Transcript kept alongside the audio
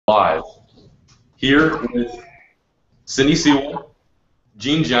Live. Here with Cindy Sewell,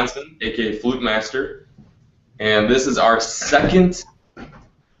 Gene Jensen, aka Flukemaster, and this is our second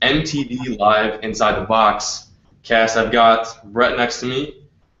MTB Live Inside the Box cast. I've got Brett next to me.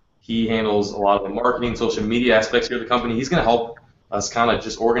 He handles a lot of the marketing, social media aspects here at the company. He's going to help us kind of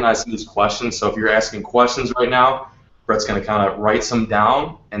just organize some of these questions. So if you're asking questions right now, Brett's going to kind of write some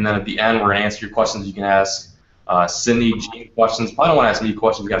down, and then at the end we're going to answer your questions. You can ask Cindy, Gene questions. Probably don't want to ask me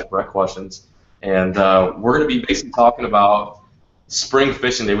questions. You guys Brett questions. And we're going to be basically talking about spring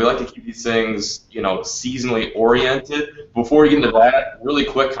fishing day. We like to keep these things, seasonally oriented. Before we get into that, really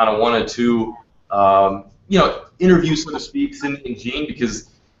quick, kind of wanted to, interview, so to speak, Cindy and Gene, because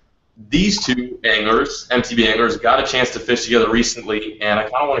these two anglers, MTB anglers, got a chance to fish together recently, and I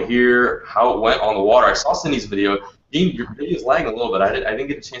kind of want to hear how it went on the water. I saw Cindy's video. Gene, your video's lagging a little bit. I didn't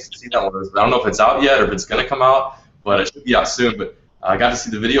get a chance to see that one. I don't know if it's out yet or if it's going to come out, but it should be out soon. But I got to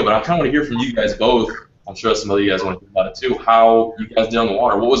see the video, but I kind of want to hear from you guys both. I'm sure some of you guys want to hear about it too. How you guys did on the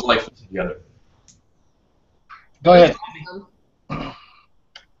water. What was it like fishing together? Go ahead. Either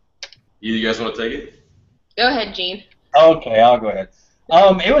you guys want to take it? Go ahead, Gene. Okay, I'll go ahead.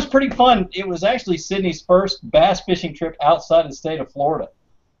 It was pretty fun. It was actually Sydney's first bass fishing trip outside of the state of Florida.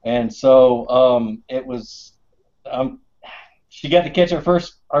 And so it was, she got to catch our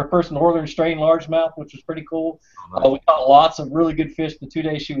first northern strain largemouth, which was pretty cool. We caught lots of really good fish the 2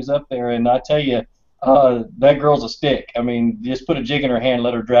 days she was up there, and I tell you, that girl's a stick. I mean, just put a jig in her hand,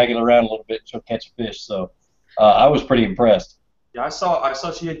 let her drag it around a little bit, and she'll catch a fish. So I was pretty impressed. Yeah, I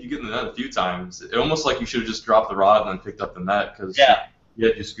saw she had you get in the net a few times. It almost like you should have just dropped the rod and then picked up the net, because you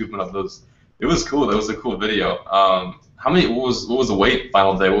had you scooping up those. It was cool. That was a cool video. What was the weight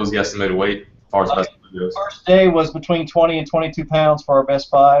final day? What was the estimated weight as far as best videos? First day was between 20 and 22 pounds for our best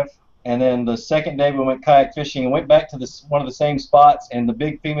 5, and then the second day we went kayak fishing and went back to one of the same spots, and the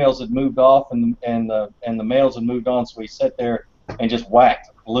big females had moved off and the males had moved on, so we sat there and just whacked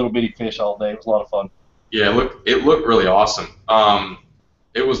little bitty fish all day. It was a lot of fun. Yeah, it looked really awesome.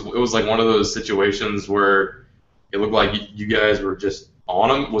 It was like one of those situations where it looked like you guys were just on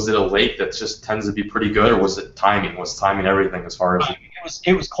them. Was it a lake that just tends to be pretty good, or was it timing? Was timing everything as far as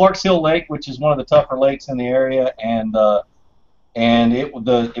it was Clark's Hill Lake, which is one of the tougher lakes in the area, and it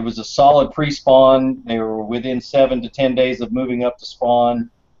was a solid pre-spawn. They were within 7 to 10 days of moving up to spawn,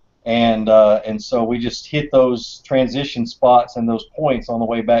 and so we just hit those transition spots and those points on the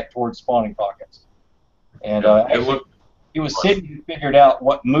way back towards spawning pockets. And it was Sydney who figured out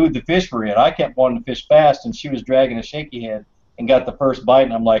what mood the fish were in. I kept wanting to fish fast, and she was dragging a shaky head and got the first bite,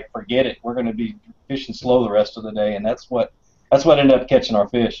 and I'm like, forget it. We're going to be fishing slow the rest of the day, and that's what ended up catching our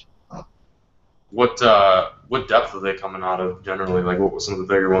fish. What depth are they coming out of generally? Like, what were some of the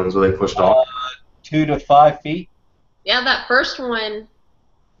bigger ones? Were they pushed off? 2 to 5 feet. Yeah, that first one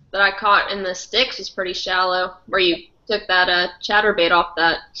that I caught in the sticks was pretty shallow, where you took that chatterbait off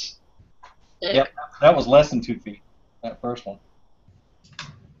that stick. Yep, that was less than 2 feet, that first one.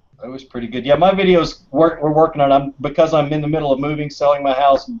 It was pretty good. Yeah, my videos, we're working on them. Because I'm in the middle of moving, selling my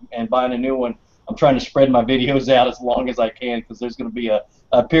house, and buying a new one. I'm trying to spread my videos out as long as I can, because there's going to be a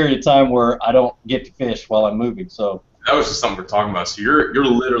period of time where I don't get to fish while I'm moving. So that was just something we're talking about. So you're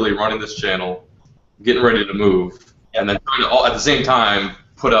literally running this channel, getting ready to move, and then trying to at the same time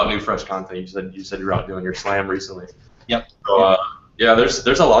put out new fresh content. You said you were out doing your slam recently. Yep. So yeah, there's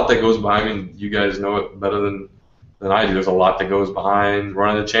a lot that goes behind. I mean, you guys know it better than I do. There's a lot that goes behind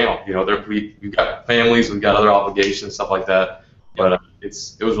running the channel. We've got families, we've got other obligations, stuff like that. But it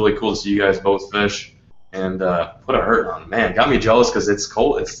was really cool to see you guys both fish and put a hurt on. Man, got me jealous because it's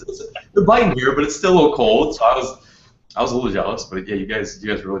cold. They're biting here, but it's still a little cold. So I was a little jealous. But yeah, you guys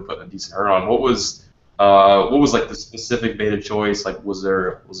really put a decent hurt on. What was like the specific bait of choice? Like, was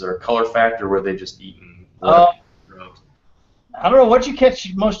there a color factor? Or were they just eating? I don't know. What'd you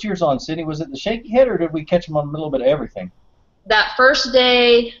catch most years on, Sydney? Was it the shaky head, or did we catch them on a little bit of everything? That first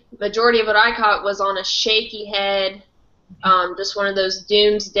day, majority of what I caught was on a shaky head, just one of those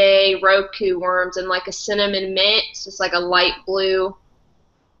doomsday Roku worms, and like a cinnamon mint, just like a light blue.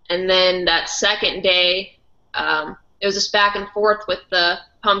 And then that second day, it was just back and forth with the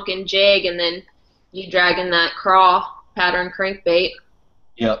pumpkin jig, and then you dragging that craw pattern crankbait.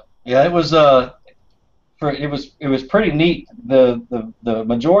 Yeah, it was it was pretty neat. The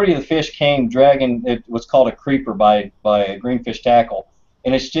majority of the fish came dragging. It was called a creeper by a greenfish tackle,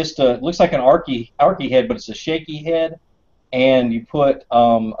 and it's just it looks like an arky head, but it's a shaky head, and you put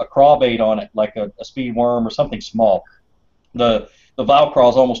a crawbait on it, like a speed worm or something small. The vial craw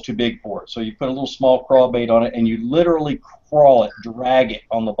is almost too big for it, so you put a little small crawbait on it, and you literally crawl it, drag it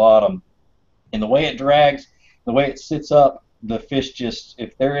on the bottom, and the way it drags, the way it sits up, the fish just,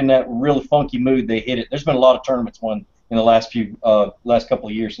 if they're in that really funky mood, they hit it. There's been a lot of tournaments won in the last couple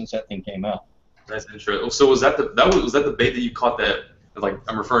of years since that thing came out. That's interesting. So was that the bait that you caught that, like,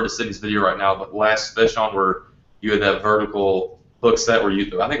 I'm referring to Sydney's video right now, but last fish on where you had that vertical hook set where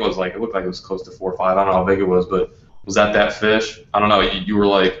I think it was like, it looked like it was close to 4 or 5. I don't know how big it was, but was that fish? I don't know. You were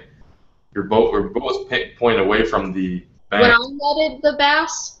like, your boat was pointed away from the bank. When I netted the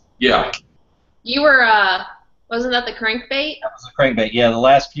bass? Yeah. You were, wasn't that the crankbait? That was the crankbait, yeah. The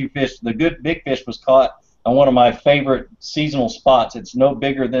last few fish, the good big fish was caught on one of my favorite seasonal spots. It's no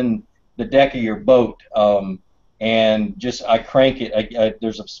bigger than the deck of your boat. And just I crank it.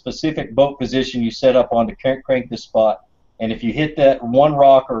 There's a specific boat position you set up on to crank this spot. And if you hit that one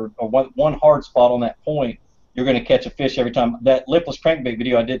rock or one hard spot on that point, you're going to catch a fish every time. That lipless crankbait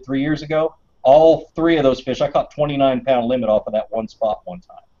video I did 3 years ago, all 3 of those fish, I caught 29-pound limit off of that one spot one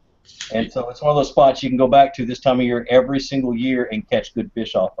time. And so it's one of those spots you can go back to this time of year every single year and catch good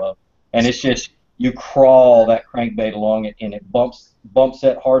fish off of. And it's just, you crawl that crankbait along it, and it bumps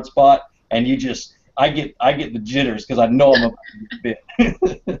that hard spot, and you just, I get the jitters because I know I'm about to get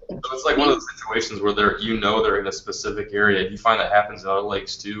bit. So it's like one of those situations where they're in a specific area. Do you find that happens in other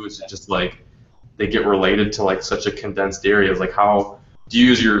lakes too? Is it just like they get related to like such a condensed area? It's like, how do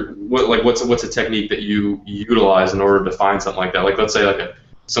you use what's a technique that you utilize in order to find something like that? Like, let's say like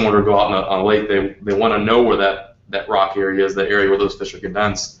someone would go out on a lake, they want to know where that rock area is, the area where those fish are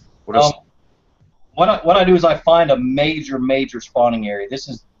condensed. What I do is I find a major spawning area.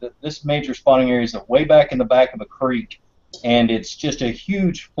 This major spawning area is way back in the back of a creek, and it's just a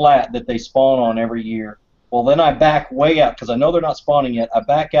huge flat that they spawn on every year. Well, then I back way out because I know they're not spawning yet. I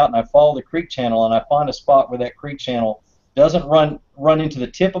back out and I follow the creek channel, and I find a spot where that creek channel doesn't run into the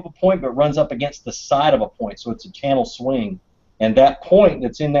tip of a point, but runs up against the side of a point, so it's a channel swing. And that point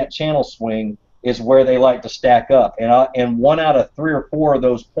that's in that channel swing is where they like to stack up. And 1 out of 3 or 4 of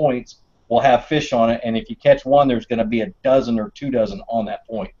those points will have fish on it, and if you catch one, there's going to be a dozen or 2 dozen on that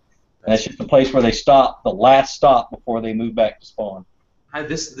point. And that's just the place where they stop, the last stop before they move back to spawn.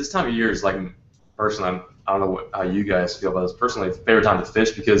 This time of year is like, personally, I don't know how you guys feel about this. Personally, favorite time to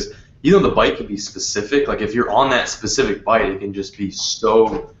fish because the bite can be specific. Like if you're on that specific bite, it can just be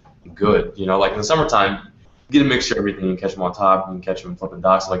so good. Like in the summertime, you get a mixture of everything. You can catch them on top, you can catch them flipping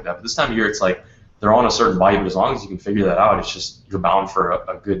docks like that. But this time of year, it's like they're on a certain bite, but as long as you can figure that out, it's just you're bound for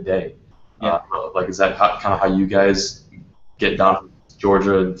a good day. Yeah. Like, is that kind of how you guys get down from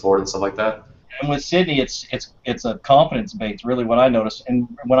Georgia and Florida and stuff like that? And with Sydney, it's a confidence bait, really, what I notice. And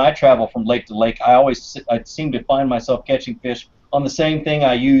when I travel from lake to lake, I seem to find myself catching fish on the same thing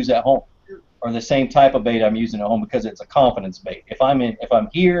I use at home, or the same type of bait I'm using at home, because it's a confidence bait. If I'm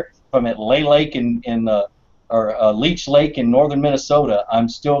here, if I'm at Lay Lake or Leech Lake in northern Minnesota, I'm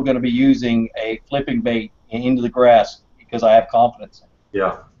still going to be using a flipping bait into the grass because I have confidence.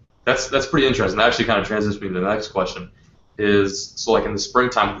 Yeah. That's pretty interesting. That actually kind of transitions me to the next question. So like in the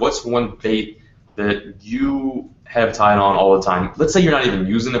springtime, what's one bait that you have tied on all the time? Let's say you're not even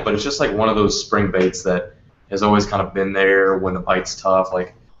using it, but it's just like one of those spring baits that has always kind of been there when the bite's tough.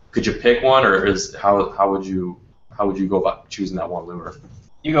 Like, could you pick one, or how would you go about choosing that one lure?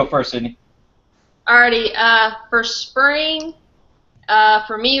 You go first, Sydney. Alrighty. For spring,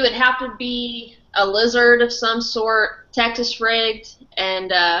 for me, it would have to be a lizard of some sort, Texas rigged,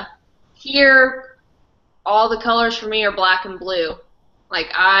 and here all the colors for me are black and blue. Like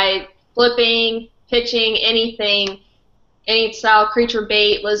flipping, pitching, anything, any style creature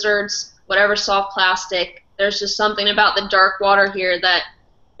bait, lizards, whatever soft plastic. There's just something about the dark water here that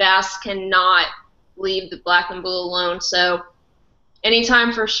bass cannot leave the black and blue alone. So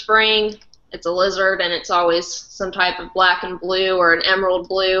anytime for spring, it's a lizard, and it's always some type of black and blue or an emerald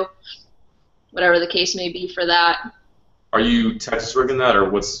blue, whatever the case may be for that. Are you Texas rigging that, or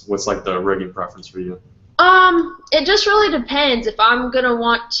what's like the rigging preference for you? It just really depends. If I'm gonna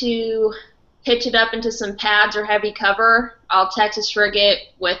want to pitch it up into some pads or heavy cover, I'll Texas rig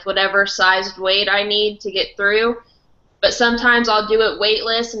it with whatever sized weight I need to get through. But sometimes I'll do it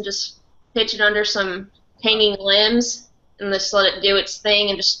weightless and just pitch it under some hanging limbs and just let it do its thing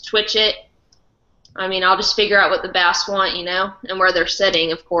and just twitch it. I mean, I'll just figure out what the bass want, and where they're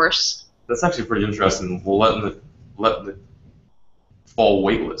sitting, of course. That's actually pretty interesting. Letting it fall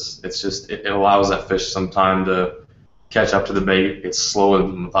weightless. It's just it allows that fish some time to catch up to the bait. It's slow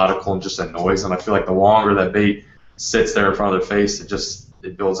and methodical and just a noise. And I feel like the longer that bait sits there in front of their face,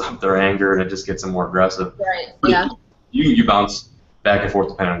 it builds up their anger and it just gets them more aggressive. Right. Yeah. You bounce back and forth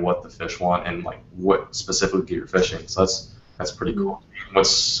depending on what the fish want and like what specifically you're fishing. So that's pretty cool.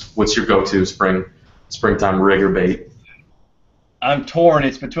 What's your go-to springtime rig or bait? I'm torn.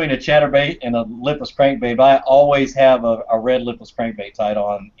 It's between a chatterbait and a lipless crankbait. But I always have a red lipless crankbait tied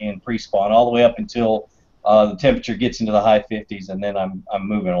on in pre-spawn all the way up until the temperature gets into the high 50s, and then I'm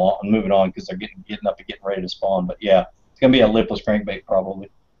moving on because they're getting up and getting ready to spawn. But yeah, it's gonna be a lipless crankbait probably.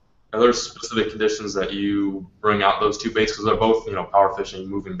 Are there specific conditions that you bring out those two baits because they're both power fishing,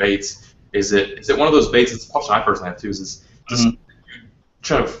 moving baits? Is it one of those baits? It's a question I personally have too. Is just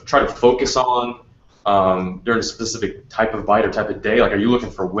try to focus on during a specific type of bite or type of day? Like, are you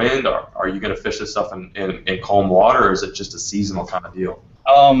looking for wind? Or are you going to fish this stuff in calm water, or is it just a seasonal kind of deal?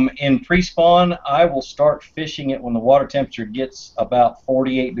 In pre-spawn, I will start fishing it when the water temperature gets about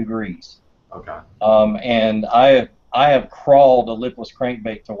 48 degrees. Okay. And I have crawled a lipless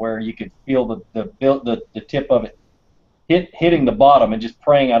crankbait to where you could feel the tip of it hitting the bottom and just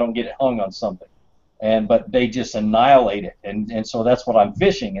praying I don't get it hung on something. But they just annihilate it, and so that's what I'm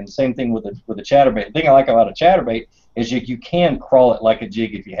fishing. And same thing with the chatterbait. The thing I like about a chatterbait is you can crawl it like a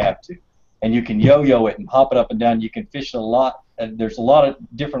jig if you have to, and you can yo-yo it and pop it up and down. You can fish it a lot. There's a lot of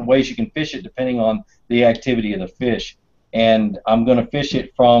different ways you can fish it depending on the activity of the fish. And I'm going to fish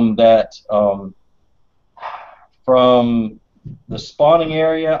it from that from the spawning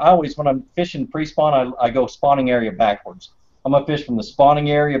area. When I'm fishing pre-spawn, I go spawning area backwards. I'm going to fish from the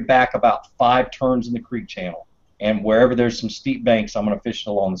spawning area back about 5 turns in the creek channel. And wherever there's some steep banks, I'm going to fish it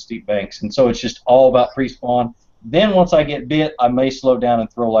along the steep banks. And so it's just all about pre-spawn. Then once I get bit, I may slow down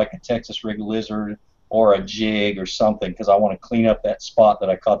and throw like a Texas rig lizard or a jig or something because I want to clean up that spot that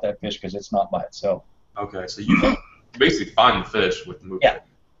I caught that fish because it's not by itself. Okay, so you basically find the fish with the movement. Yeah.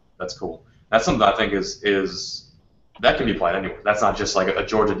 That's cool. That's something I think is that can be applied anywhere. That's not just like a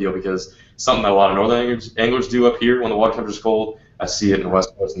Georgia deal, because something that a lot of northern anglers do up here when the water temperature is cold, I see it in the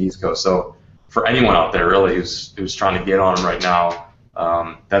West Coast and the East Coast. So for anyone out there really who's trying to get on them right now,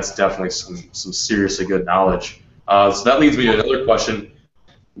 that's definitely some seriously good knowledge. So that leads me to another question.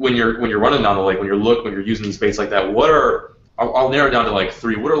 When you're running down the lake, when you're using these baits like that, I'll narrow it down to like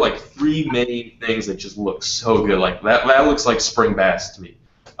 3. What are like 3 main things that just look so good? Like that looks like spring bass to me.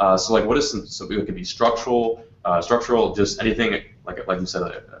 So like, what is some it could be structural, just anything like you said,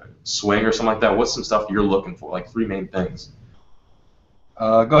 a swing or something like that. What's some stuff you're looking for? Like 3 main things.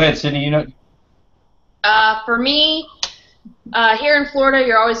 Go ahead, Sydney. You know. For me, here in Florida,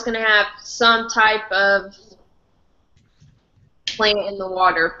 you're always going to have some type of plant in the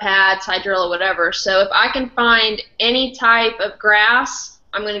water, pads, hydrilla, whatever. So if I can find any type of grass,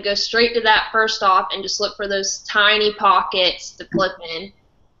 I'm going to go straight to that first off and just look for those tiny pockets to flip in.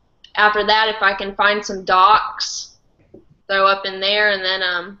 After that, if I can find some docks, throw up in there, and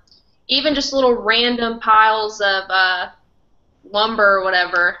then even just little random piles of lumber or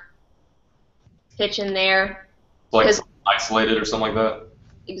whatever, pitch in there. Like isolated or something like that?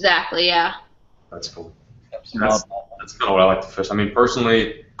 Exactly, yeah. That's cool. That's kind of what I like to fish. I mean,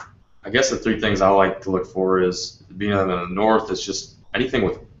 personally, I guess the 3 things I like to look for is, being in the north, is just anything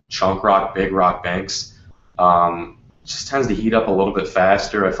with chunk rock, big rock banks. Just tends to heat up a little bit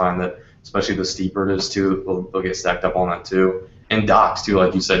faster. I find that, especially the steeper it is too, they'll get stacked up on that too. And docks too,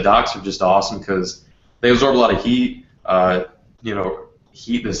 like you said, docks are just awesome because they absorb a lot of heat.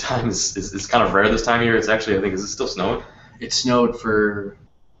 Heat this time is kind of rare this time of year. It's actually, I think, is it still snowing? It snowed for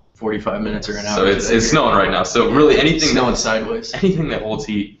 45 minutes or an hour. So it's snowing right now. So really anything that holds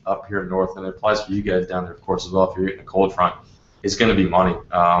heat up here in north, and it applies for you guys down there, of course, as well, if you're getting a cold front, is going to be money,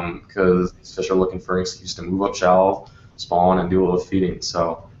 because these fish are looking for an excuse to move up shallow, spawn, and do a little feeding.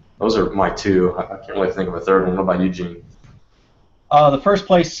 So those are my 2. I can't really think of a third one. What about you, Gene? The first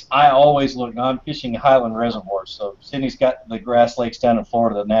place I always look, I'm fishing Highland reservoirs. So Sydney's got the grass lakes down in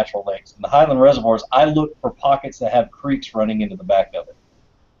Florida, the natural lakes. And the Highland reservoirs, I look for pockets that have creeks running into the back of it.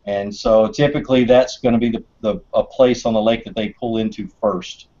 And so typically that's going to be a place on the lake that they pull into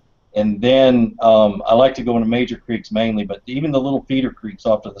first. And then I like to go into major creeks mainly, but even the little feeder creeks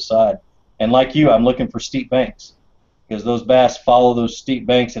off to the side. And like you, I'm looking for steep banks, because those bass follow those steep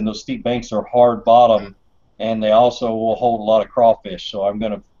banks, and those steep banks are hard bottom, and they also will hold a lot of crawfish. So I'm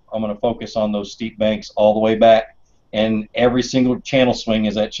gonna focus on those steep banks all the way back, and every single channel swing,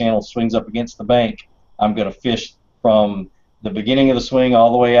 as that channel swings up against the bank, I'm gonna fish from the beginning of the swing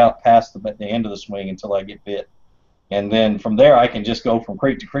all the way out past the end of the swing until I get bit. And then from there, I can just go from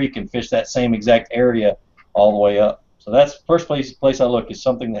creek to creek and fish that same exact area all the way up. So that's the first place I look, is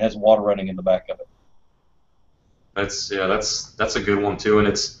something that has water running in the back of it. That's a good one too, and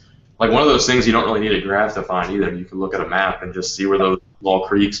it's like one of those things you don't really need a graph to find either. You can look at a map and just see where those small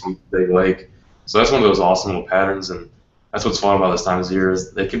creeks meet the big lake. So that's one of those awesome little patterns, and that's what's fun about this time of year,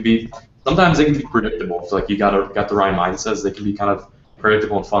 is sometimes they can be predictable. If like you got the right mindsets, they can be kind of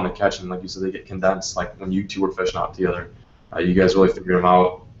predictable and fun to catch, and like you said, they get condensed, like when you 2 were fishing out together. You guys really figured them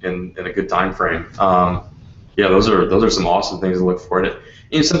out in a good time frame. Yeah, those are some awesome things to look for.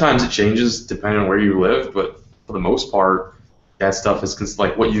 And sometimes it changes depending on where you live, but for the most part, that stuff is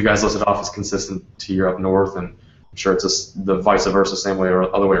like what you guys listed off is consistent to here up north, and I'm sure it's just the vice versa, same way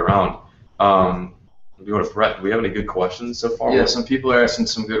or other way around. We go to Brett. Do we have any good questions so far? Yeah, some people are asking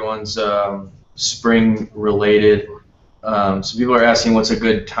some good ones, spring related. Some people are asking what's a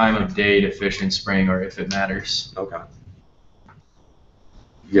good time of day to fish in spring, or if it matters. Okay.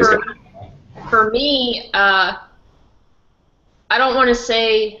 You guys For me, I don't want to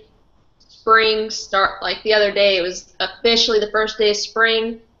say spring start like the other day. It was officially the first day of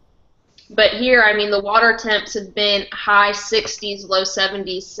spring. But here, I mean, the water temps have been high 60s, low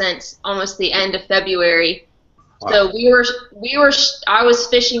 70s since almost the end of February. Wow. So I was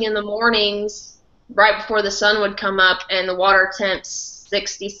fishing in the mornings right before the sun would come up, and the water temps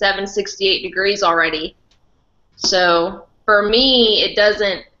 67, 68 degrees already. So for me,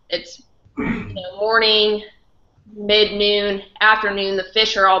 it's morning, mid-noon, afternoon, the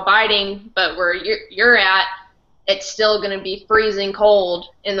fish are all biting, but where you're at, it's still going to be freezing cold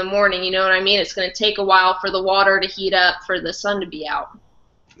in the morning, you know what I mean? It's going to take a while for the water to heat up, for the sun to be out.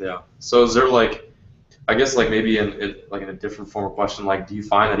 Yeah. So is there I guess maybe in a different form of question, do you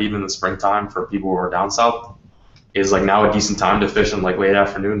find that even in the springtime for people who are down south, is now a decent time to fish in late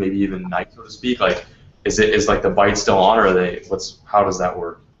afternoon, maybe even night, so to speak? Is the bite still on, or how does that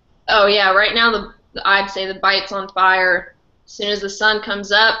work? Oh yeah, right now I'd say the bite's on fire. As soon as the sun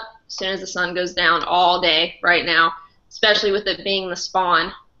comes up, as soon as the sun goes down, all day right now, especially with it being the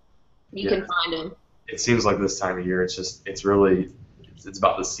spawn. You can find them. It seems like this time of year, it's really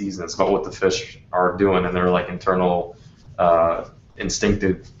about the season. It's about what the fish are doing and their internal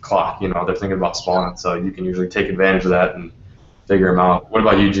instinctive clock. They're thinking about spawning, so you can usually take advantage of that and figure them out. What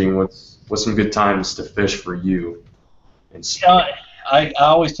about you, Gene? What's some good times to fish for you? I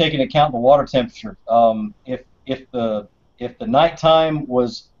always take into account the water temperature. If the nighttime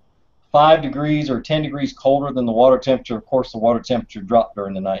was 5 degrees or 10 degrees colder than the water temperature, of course the water temperature dropped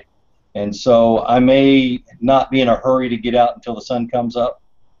during the night. And so I may not be in a hurry to get out until the sun comes up.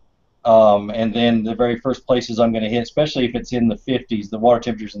 And then the very first places I'm going to hit, especially if it's in the 50s, the water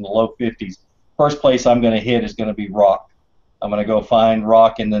temperature's in the low 50s, first place I'm going to hit is going to be rock. I'm going to go find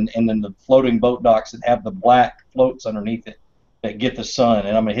rock, and then the floating boat docks that have the black floats underneath it that get the sun,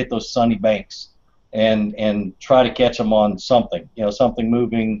 and I'm going to hit those sunny banks and try to catch them on something, something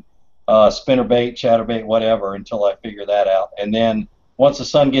moving, spinnerbait, chatterbait, whatever, until I figure that out. And then once the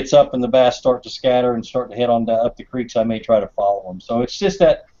sun gets up and the bass start to scatter and start to head on up the creeks, I may try to follow them. So it's just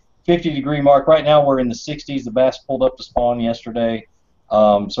that 50-degree mark. Right now we're in the 60s. The bass pulled up to spawn yesterday,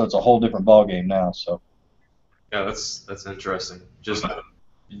 so it's a whole different ball game now. So yeah, that's interesting. Just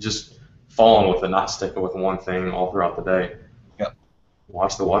following with it, not sticking with one thing all throughout the day. Yep.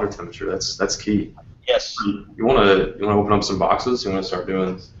 Watch the water temperature. That's key. Yes. You want to open up some boxes? You want to start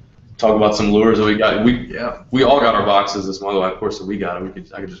talk about some lures that we got? We all got our boxes this month. Of course, we got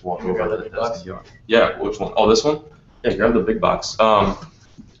it. I could just walk over that. Yeah, which one? Oh, this one? Yeah, grab the big box.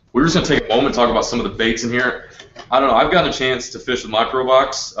 We're just going to take a moment and talk about some of the baits in here. I don't know. I've gotten a chance to fish with my pro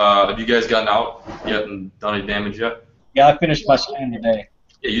box. Have you guys gotten out yet and done any damage yet? Yeah, I finished my slam today.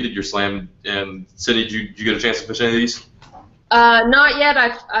 Yeah, you did your slam. And Cindy, did you get a chance to fish any of these? Not yet.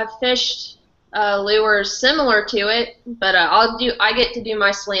 I've fished lures similar to it, but I get to do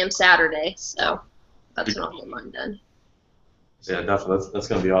my slam Saturday, so that's when I'll get mine done. Yeah, definitely. That's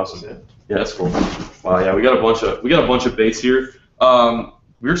gonna be awesome. Yeah, that's cool. Wow. Yeah, we got a bunch of baits here.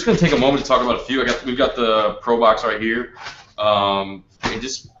 We're just gonna take a moment to talk about a few. We've got the pro box right here, and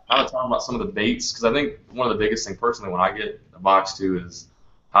just kind of talk about some of the baits, because I think one of the biggest things personally when I get a box too is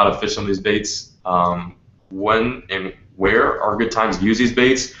how to fish some of these baits. When and where are good times to use these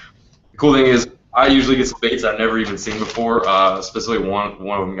baits? The cool thing is I usually get some baits I've never even seen before. Specifically one of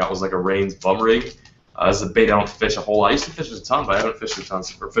them was like a Rain's bum rig. This is a bait I don't fish a whole lot. I used to fish a ton, but I haven't fished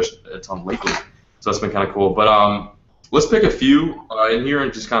a ton lately. So that's been kind of cool. But let's pick a few in here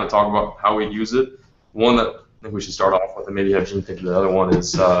and just kind of talk about how we use it. One that I think we should start off with, and maybe have Gene pick the other one,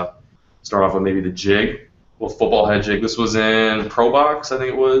 is start off with maybe the jig, little football head jig. This was in Pro Box, I think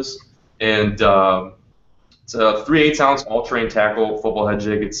it was, and it's a 3/8 ounce all-terrain tackle football head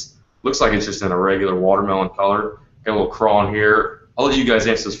jig. Looks like it's just in a regular watermelon color. Got a little crawl in here. I'll let you guys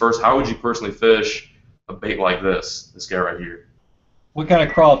answer this first. How would you personally fish a bait like this guy right here? What kind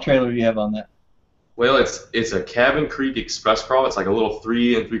of crawl trailer do you have on that? Well, it's a Cabin Creek Express crawl. It's like a little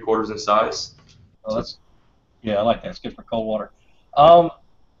 3 3/4 in size. Oh, yeah, I like that. It's good for cold water.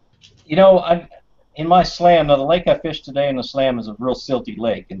 In my slam, now the lake I fished today in the slam is a real silty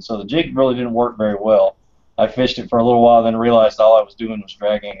lake, and so the jig really didn't work very well. I fished it for a little while, then realized all I was doing was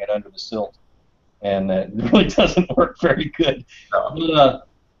dragging it under the silt, and it really doesn't work very good.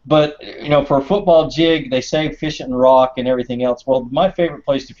 But you know, for a football jig, they say fish it in rock and everything else. Well, my favorite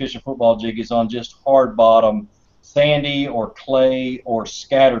place to fish a football jig is on just hard bottom, sandy or clay or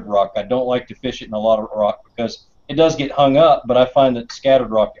scattered rock. I don't like to fish it in a lot of rock because it does get hung up, but I find that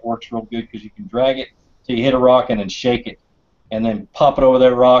scattered rock, it works real good because you can drag it till you hit a rock and then shake it, and then pop it over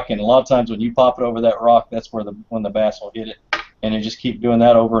that rock. And a lot of times when you pop it over that rock, that's where when the bass will hit it, and you just keep doing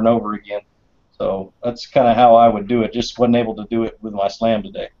that over and over again. So that's kind of how I would do it. Just wasn't able to do it with my slam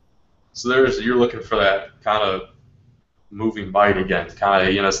today. So you're looking for that kind of moving bite again. Kind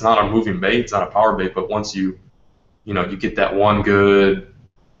of, it's not a moving bait, it's not a power bait, but once you get that one good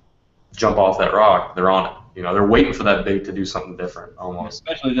jump off that rock, they're on it. They're waiting for that bait to do something different, almost.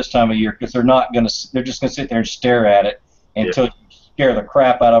 Especially this time of year, because they're just gonna sit there and stare at it until you scare the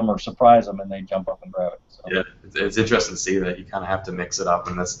crap out of them or surprise them, and they jump up and grab it. So. Yeah, it's interesting to see that you kind of have to mix it up,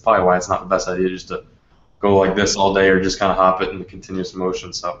 and that's probably why it's not the best idea just to go like this all day or just kind of hop it in the continuous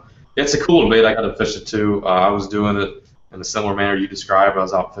motion. So it's a cool bait. I got to fish it too. I was doing it in a similar manner you described. I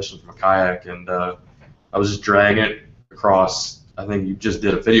was out fishing from a kayak, and I was just dragging it across. I think you just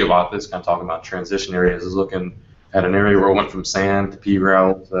did a video about this, kind of talking about transition areas. I was looking at an area where it went from sand to pea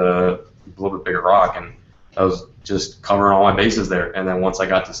gravel to a little bit bigger rock, and I was just covering all my bases there. And then once I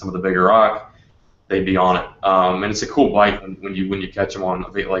got to some of the bigger rock, they'd be on it. And it's a cool bite when you catch them on a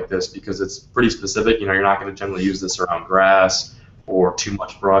bait like this, because it's pretty specific. You're not going to generally use this around grass or too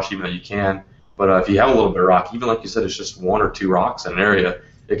much brush, even though you can. But if you have a little bit of rock, even like you said, it's just one or two rocks in an area,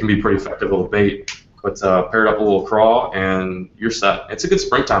 it can be pretty effective with a bait. But pair it up a little crawl, and you're set. It's a good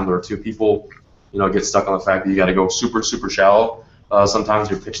springtime lure too. People, get stuck on the fact that you got to go super, super shallow. Sometimes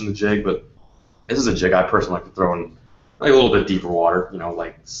you're pitching the jig, but this is a jig I personally like to throw in like a little bit deeper water.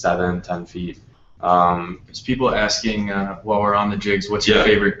 Like 7-10 feet. There's people asking while we're on the jigs, what's your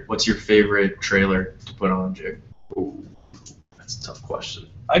favorite trailer to put on a jig? Ooh, that's a tough question.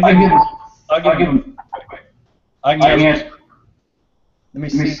 I give him. Let me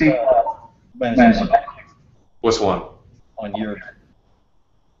see. Which one? On your.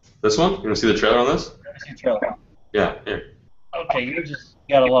 This one? You want to see the trailer on this? Let me see the trailer. Yeah, here. Okay, you just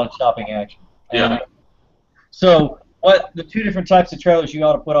got a lot of chopping action. Yeah. So the two different types of trailers you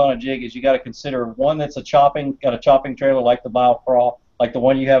ought to put on a jig is you got to consider one that's got a chopping trailer like the bow crawl, like the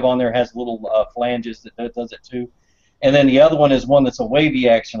one you have on there has little flanges that does it too. And then the other one is one that's a wavy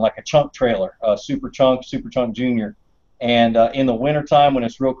action, like a chunk trailer, Super Chunk Junior. And in the wintertime, when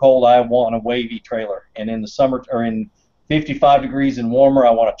it's real cold, I want a wavy trailer. And in the summer, or in 55 degrees and warmer, I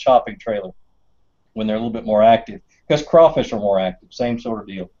want a chopping trailer when they're a little bit more active. Because crawfish are more active, same sort of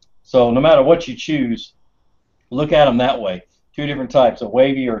deal. So no matter what you choose, look at them that way. Two different types, a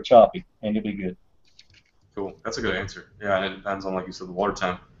wavy or a choppy, and you'll be good. Cool. That's a good answer. Yeah, and it depends on, like you said, the water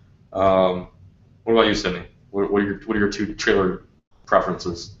temp. What about you, Sydney? What are your two trailer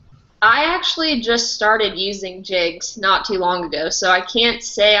preferences? I actually just started using jigs not too long ago, so I can't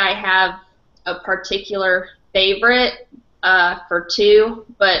say I have a particular favorite for two,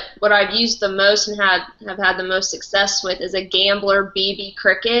 but what I've used the most and have had the most success with is a Gambler BB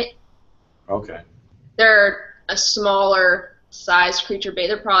Cricket. Okay. They're a smaller size creature bait.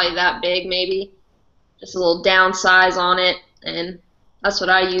 They're probably that big, maybe. Just a little downsize on it, and that's what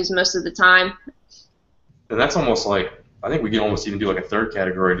I use most of the time. And that's almost like, I think we can almost even do like a third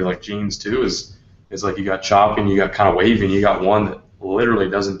category, do like jeans too, is like you got chopping, you got kind of wavy, and you got one that literally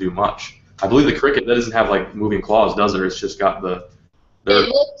doesn't do much. I believe the Cricket, that doesn't have like moving claws, does it? It's just got the...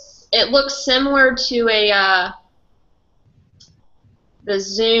 It looks similar to the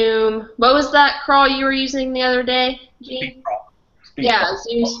Zoom. What was that crawl you were using the other day, Gene? Speed crawl. Yeah,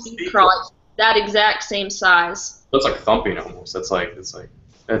 Zoom speed crawl. That exact same size. That's like thumping almost. I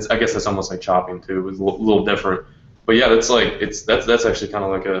guess that's almost like chopping too. It's a little different. But yeah, that's actually kind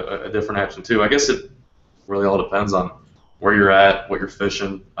of like a different action too. I guess it really all depends on where you're at, what you're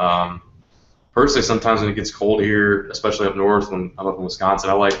fishing. Personally, sometimes when it gets cold here, especially up north when I'm up in Wisconsin,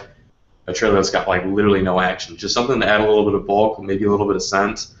 I like a trailer that's got like literally no action. Just something to add a little bit of bulk, maybe a little bit of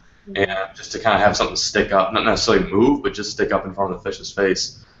scent, and just to kind of have something stick up, not necessarily move, but just stick up in front of the fish's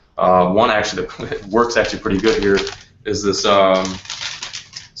face. One actually that works actually pretty good here is this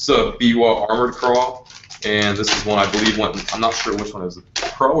Biwa Armored Crawl, and this is one I believe I'm not sure which one is it,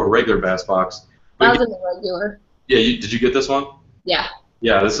 Pro or regular bass box. That was in the regular. Yeah, did you get this one? Yeah.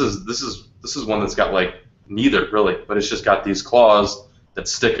 Yeah, this is one that's got like neither really, but it's just got these claws that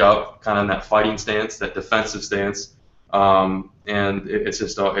stick up, kind of in that fighting stance, that defensive stance, and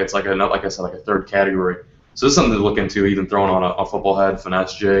it's like like I said, like a third category. So this is something to look into, even throwing on a football head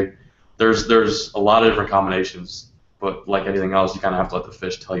finesse jig. there's a lot of different combinations, but like anything else, you kind of have to let the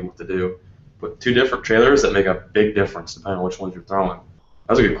fish tell you what to do. But two different trailers that make a big difference depending on which ones you're throwing.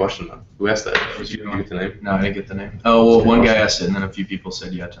 That was a good question, though. Who asked that? Did you get the name? No, I didn't get the name. Oh, well, one guy asked it, and then a few people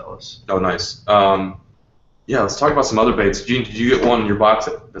said, yeah, tell us. Oh, nice. Yeah, let's talk about some other baits. Gene, did you get one in your box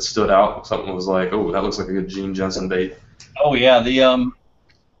that stood out? Something that was like, oh, that looks like a good Gene Jensen bait. Oh yeah,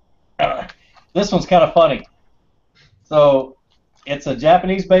 this one's kind of funny. So it's a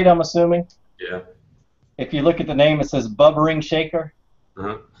Japanese bait, I'm assuming. Yeah. If you look at the name, it says bubbering shaker.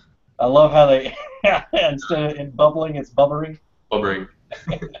 Uh-huh. I love how they instead of bubbling, it's bubbering. Bubbering.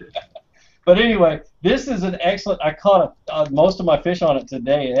 But anyway, this is an excellent. I caught most of my fish on it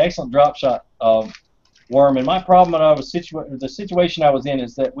today. An excellent drop shot worm. And my problem when I was the situation I was in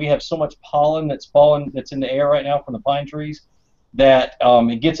is that we have so much pollen that's in the air right now from the pine trees that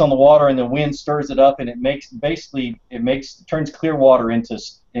it gets on the water and the wind stirs it up and it turns clear water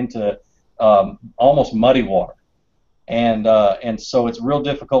into almost muddy water. And so it's real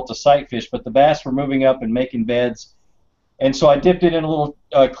difficult to sight fish. But the bass were moving up and making beds. And so I dipped it in a little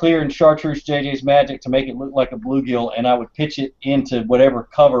clear and chartreuse JJ's Magic to make it look like a bluegill, and I would pitch it into whatever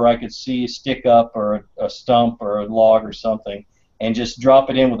cover I could see stick up or a stump or a log or something, and just drop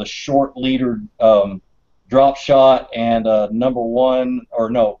it in with a short leader drop shot and a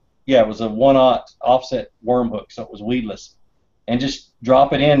it was a 1/0 offset worm hook, so it was weedless, and just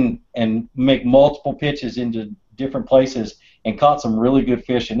drop it in and make multiple pitches into different places and caught some really good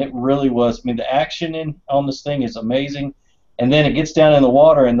fish. And it really was, I mean, the action on this thing is amazing. And then it gets down in the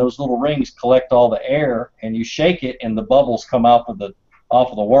water, and those little rings collect all the air, and you shake it, and the bubbles come off of the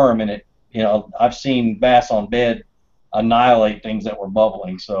worm. And I've seen bass on bed annihilate things that were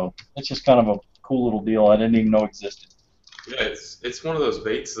bubbling. So it's just kind of a cool little deal I didn't even know existed. Yeah, it's one of those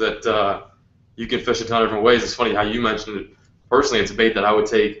baits that you can fish a ton of different ways. It's funny how you mentioned it. Personally, it's a bait that I would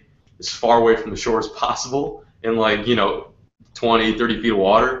take as far away from the shore as possible in 20, 30 feet of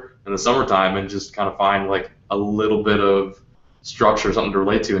water in the summertime, and just kind of find like a little bit of structure, something to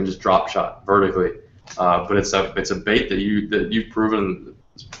relate to, and just drop shot vertically. But it's a bait that you've proven,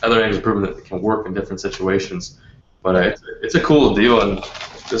 other names have proven that it can work in different situations. But it's a cool deal, and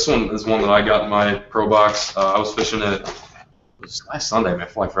this one is one that I got in my pro box. I was fishing it last Sunday, man. I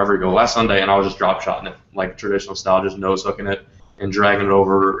feel like forever ago. Last Sunday, and I was just drop shotting it like traditional style, just nose hooking it and dragging it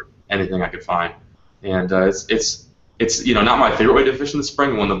over anything I could find. And it's not my favorite way to fish in the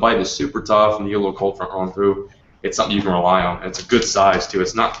spring. When the bite is super tough and you get a little cold front rolling through, it's something you can rely on. And it's a good size too.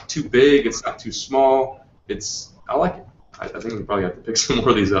 It's not too big. It's not too small. I like it. I think we probably have to pick some more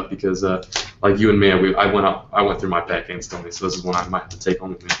of these up because, like you and me, I went through my pack instantly. So this is one I might have to take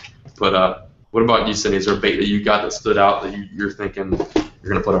home with me. But what about you, Cindy? Is there a bait that you got that stood out that you're thinking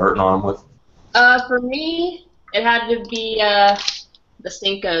you're gonna put a hurting on them with? For me, it had to be the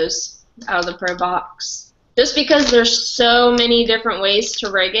Senkos out of the pro box. Just because there's so many different ways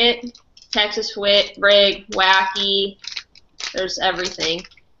to rig it. Texas rig, wacky, there's everything.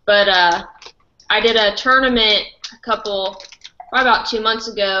 But I did a tournament probably about 2 months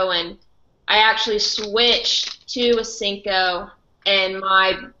ago, and I actually switched to a Senko, and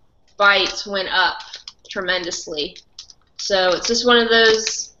my bites went up tremendously. So it's just one of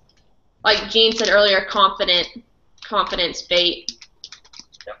those, like Gene said earlier, confidence bait.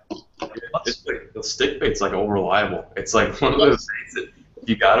 The stick bait's like over-reliable. It's like one of those baits that if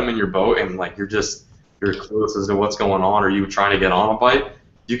you got them in your boat and like you're clueless as to what's going on, or you trying to get on a bite,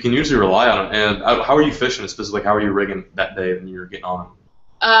 you can usually rely on them. And how are you fishing specifically? How are you rigging that day when you're getting on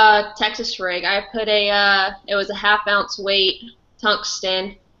them? Texas rig. I put it was a 1/2 ounce weight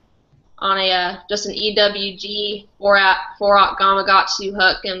tungsten on just an EWG 4/0 Gamakatsu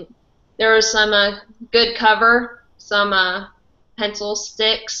hook, and there was some good cover, some pencil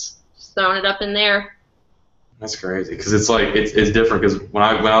sticks. Just throwing it up in there. That's crazy because it's like it's different because when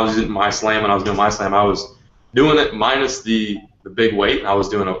I was doing my slam, I was doing it minus the big weight, and I was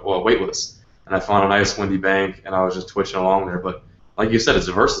doing a weightless, and I found a nice windy bank, and I was just twitching along there. But like you said, it's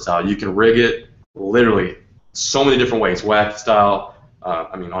versatile. You can rig it literally so many different ways, wacky style.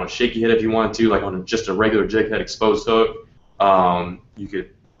 On a shaky head if you wanted to, like on just a regular jig head exposed hook. You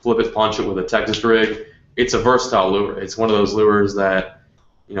could flip it, punch it with a Texas rig. It's a versatile lure. It's one of those lures that,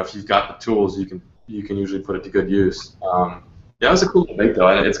 if you've got the tools, you can usually put it to good use. Yeah, it was a cool bait though,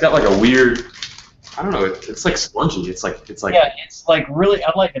 and it's got like a weird, I don't know, it's like spongy. It's like yeah, it's like really.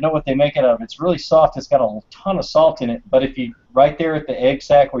 I'd like to know what they make it of. It's really soft. It's got a ton of salt in it. But if you right there at the egg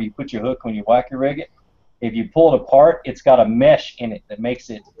sac where you put your hook when you wacky rig it, if you pull it apart, it's got a mesh in it that makes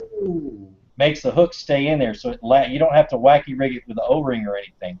the hook stay in there, so you don't have to wacky rig it with the O-ring or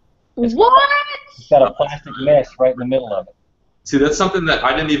anything. It's got a plastic mesh right in the middle of it. See, that's something that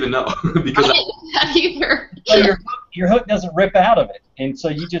I didn't even know because I didn't know that either. So your hook doesn't rip out of it, and so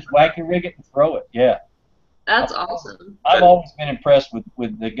you just wacky rig it and throw it. Yeah. That's awesome. I've always been impressed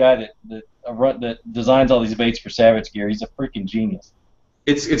with the guy that designs all these baits for Savage Gear. He's a freaking genius.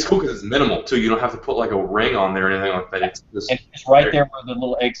 it's cool because it's minimal too. You don't have to put like a ring on there or anything like that. It's just And it's right there where the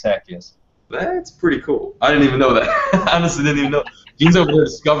little egg sac is. That's pretty cool. I didn't even know that. Honestly, didn't even know. Gene's over there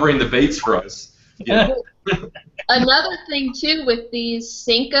discovering the baits for us. Yeah. Another thing too with these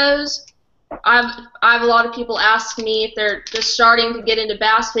Senkos, I have a lot of people ask me if they're just starting to get into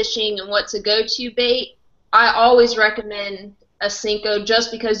bass fishing and what's a go-to bait. I always recommend a Senko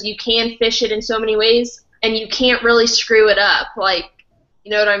just because you can fish it in so many ways and you can't really screw it up. Like,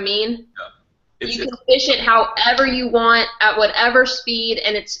 you know what I mean? Yeah. You can fish it however you want at whatever speed,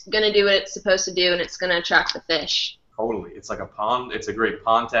 and it's going to do what it's supposed to do, and it's going to attract the fish. Totally. It's like a pond. It's a great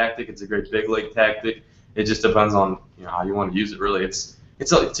pond tactic. It's a great big lake tactic. It just depends on how you want to use it. Really, it's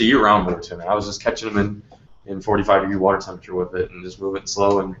a year-round boat to me. I was just catching them in 45-degree water temperature with it, and just moving it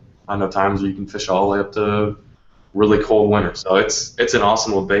slow. And I know times where you can fish all the way up to really cold winter. So it's an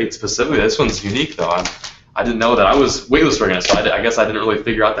awesome little bait. Specifically, this one's unique though. I didn't know that. I was weightless rigging it, so I guess I didn't really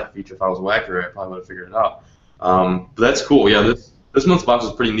figure out that feature. If I was whacker, I probably would have figured it out. But that's cool. Yeah, this month's box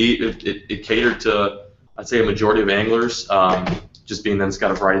was pretty neat. It catered to, I'd say, a majority of anglers. Just being that it's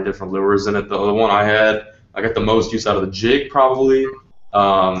got a variety of different lures in it. The one I got the most use out of the jig probably.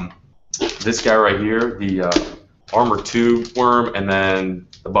 This guy right here, the Armor 2 worm, and then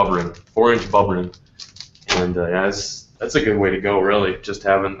the bub ring, 4-inch bub ring. And yeah, that's a good way to go, really. Just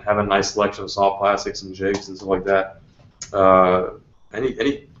having a nice selection of soft plastics and jigs and stuff like that.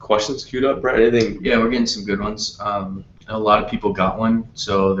 Any questions queued up, Brett? Anything? Yeah, we're getting some good ones. A lot of people got one,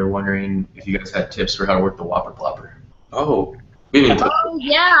 so they're wondering if you guys had tips for how to work the whopper plopper. Oh, we didn't. Oh,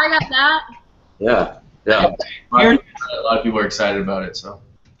 yeah, I got that. Yeah. A lot of people are excited about it, so.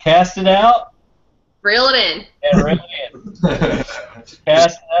 Cast it out. Reel it in. And reel it in.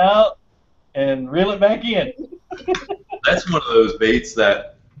 Cast it out and reel it back in. That's one of those baits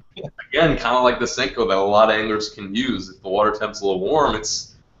that, again, kind of like the Senko, that a lot of anglers can use. If the water temp's a little warm,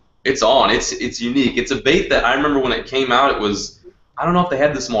 it's on. It's unique. It's a bait that I remember when it came out. It was, I don't know if they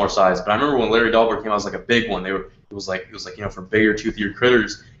had the smaller size, but I remember when Larry Dahlberg came out, it was like a big one. It was like for bigger, toothier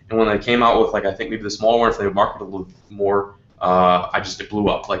critters. And when they came out with, like, I think maybe the smaller one, if they marketed a little more, it blew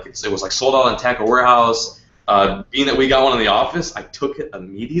up. Like it was like sold out in Tackle Warehouse. Being that we got one in the office, I took it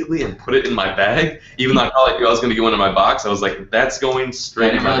immediately and put it in my bag. Even though I probably knew I was going to get one in my box, I was like, that's going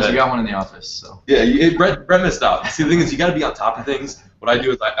straight in my bag. You got one in the office, so. Yeah, Brett missed out. See, the thing is, you got to be on top of things. What I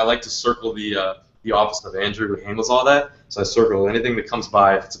do is I like to circle the office of Andrew, who handles all that. So I circle anything that comes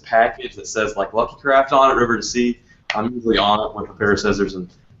by. If it's a package that says like Lucky Craft on it, River to Sea, I'm usually on it with a pair of scissors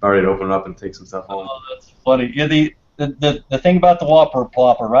and ready to open it up and take some stuff home. Oh, that's funny. Yeah, the thing about the whopper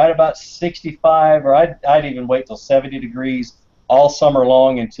plopper, right about 65, or I'd even wait till 70 degrees all summer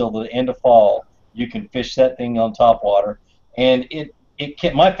long until the end of fall. You can fish that thing on top water, and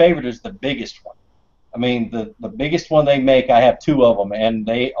my favorite is the biggest one. I mean, the biggest one they make, I have 2 of them, and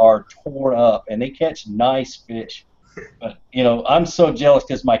they are torn up, and they catch nice fish. But, I'm so jealous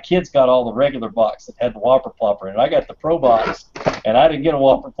because my kids got all the regular box that had the whopper plopper, and I got the pro box, and I didn't get a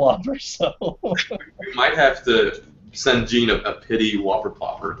whopper plopper, so. We might have to send Gene a pity whopper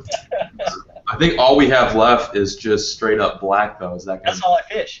plopper. I think all we have left is just straight up black, though. Is that kind That's all I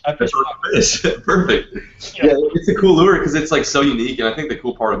fish. I fish. Perfect. Yeah, it's a cool lure because it's like so unique, and I think the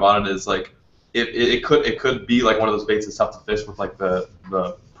cool part about it is like it could be like one of those baits that's tough to fish with like the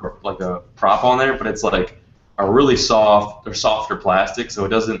prop on there, but it's like a really softer plastic, so it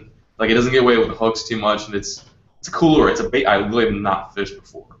doesn't get away with the hooks too much, and it's a cool lure. It's a bait I really have not fished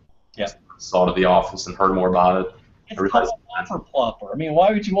before. Yeah. Saw it at the office and heard more about it. It's called a whopper plopper. I mean,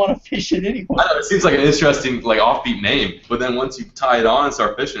 why would you want to fish it anyway? I know, it seems like an interesting, like, offbeat name, but then once you tie it on and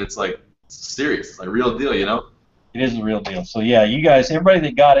start fishing, it's like serious. It's like a real deal, It is a real deal. So yeah, you guys, everybody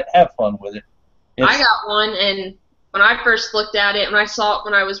that got it, have fun with it. I got one, and when I first looked at it, and I saw it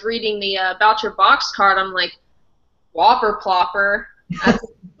when I was reading the about your box card, I'm like, whopper plopper.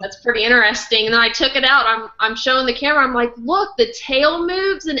 That's pretty interesting. And then I took it out. I'm showing the camera. I'm like, look, the tail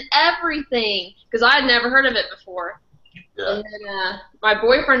moves and everything, because I had never heard of it before. Yeah. And then my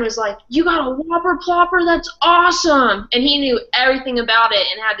boyfriend was like, you got a whopper plopper? That's awesome. And he knew everything about it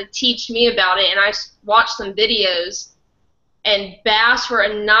and had to teach me about it. And I watched some videos, and bass were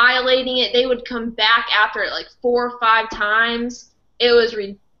annihilating it. They would come back after it like 4 or 5 times. It was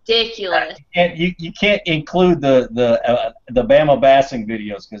ridiculous. And you can't include the Bama bassing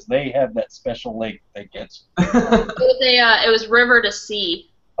videos because they have that special lake that gets. It was River to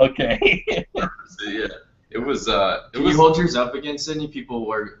Sea. Okay. Yeah. It was. Can you hold yours up again, Sydney? People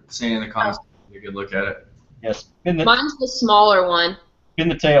were saying in the comments you could look at it. Yes. Mine's the smaller one. Spin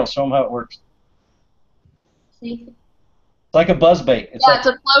the tail. Show them how it works. See? It's like a buzz bait. It's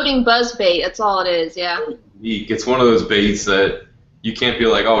a floating buzz bait. That's all it is. Yeah. Unique. It's one of those baits that you can't be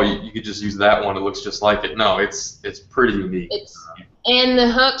like, oh, you could just use that one. It looks just like it. No, it's pretty unique. And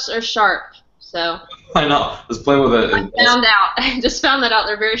the hooks are sharp. So. I know. I was playing with it. I just found that out.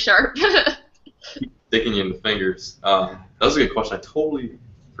 They're very sharp. Sticking you in the fingers. That was a good question. I totally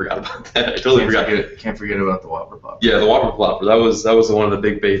forgot about that. I totally forgot. Can't forget about the Whopper Plopper. Yeah, the Whopper Plopper. That was one of the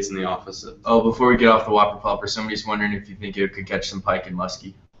big baits in the office. Oh, before we get off the Whopper Plopper, somebody's wondering if you think it could catch some pike and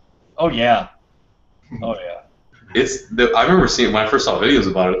muskie. Oh yeah. Oh yeah. I remember seeing when I first saw videos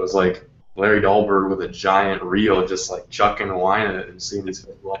about it. It was like Larry Dahlberg with a giant reel, just like chucking and whining it, and seeing these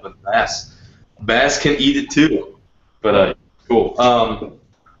fish go up in bass. Bass can eat it too. But cool.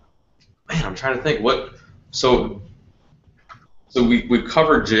 Man, I'm trying to think what. So we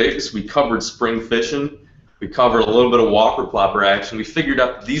covered jigs, we covered spring fishing, we covered a little bit of Whopper Plopper action. We figured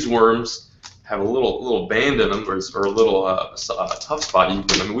out that these worms have a little band in them, or a little tough spot. I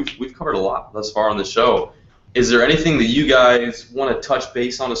mean, we've covered a lot thus far on the show. Is there anything that you guys want to touch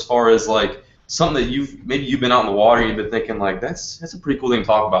base on as far as like something that maybe you've been out in the water and you've been thinking like that's a pretty cool thing to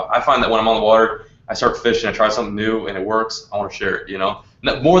talk about? I find that when I'm on the water, I start fishing, I try something new and it works, I want to share it. You know,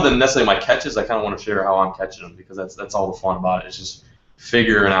 more than necessarily my catches, I kind of want to share how I'm catching them because that's all the fun about it. It's just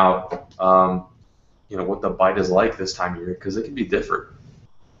figuring out what the bite is like this time of year because it can be different.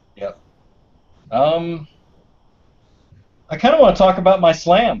 Yep. I kind of want to talk about my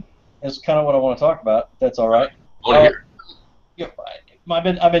slam. That's kind of what I want to talk about. If that's all right. Yep.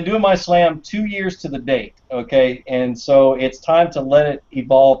 I've been doing my slam 2 years to the date. Okay, and so it's time to let it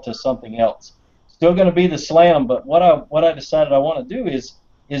evolve to something else. Still going to be the slam, but what I decided I want to do is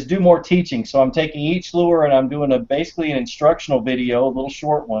do more teaching. So I'm taking each lure and I'm doing basically an instructional video, a little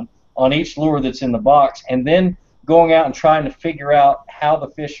short one, on each lure that's in the box, and then going out and trying to figure out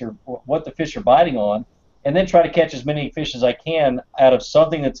what the fish are biting on, and then try to catch as many fish as I can out of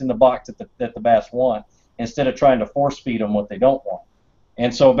something that's in the box that the bass want, instead of trying to force feed them what they don't want.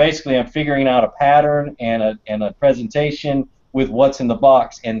 And so basically I'm figuring out a pattern and a presentation with what's in the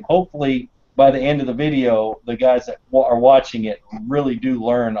box, and hopefully by the end of the video, the guys that are watching it really do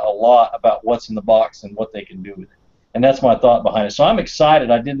learn a lot about what's in the box and what they can do with it. And that's my thought behind it. So I'm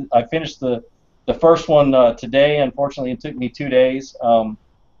excited. I finished the first one today. Unfortunately, it took me 2 days. But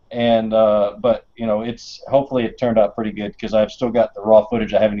hopefully it turned out pretty good because I've still got the raw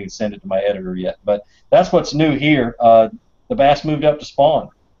footage. I haven't even sent it to my editor yet. But that's what's new here. The bass moved up to spawn,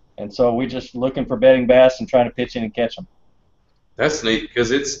 and so we're just looking for bedding bass and trying to pitch in and catch them. That's neat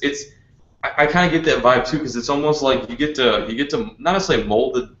because I kind of get that vibe too because it's almost like you get to not necessarily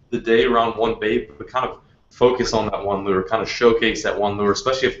mold the day around one bait, but kind of focus on that one lure, kind of showcase that one lure,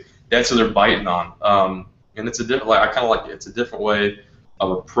 especially if that's what they're biting on. And it's a different, I kind of like it. It's a different way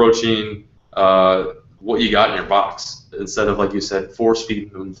of approaching what you got in your box instead of, like you said, force feeding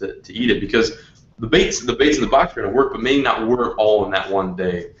them to eat it, because the baits in the box are going to work, but may not work all in that one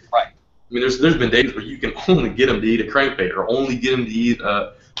day. Right. I mean, there's been days where you can only get them to eat a crankbait or only get them to eat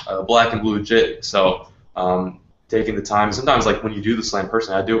a black and blue jig. So taking the time. Sometimes, like when you do the slam,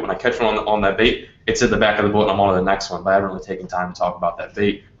 personally, I do it when I catch one on that bait. It's at the back of the boat, and I'm on to the next one. But I haven't really taken time to talk about that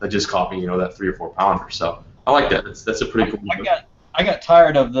bait that just caught me, that 3 or 4 pounder. So I like that. That's a pretty cool. I got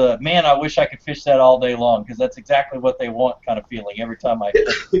tired of I wish I could fish that all day long, because that's exactly what they want kind of feeling every time I.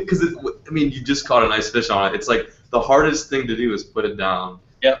 Because you just caught a nice fish on it. It's like the hardest thing to do is put it down.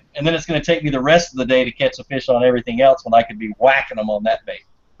 Yep, and then it's going to take me the rest of the day to catch a fish on everything else when I could be whacking them on that bait.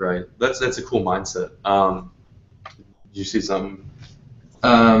 Right. That's a cool mindset. Did you see something?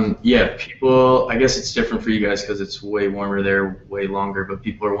 Yeah, people, I guess it's different for you guys because it's way warmer there, way longer, but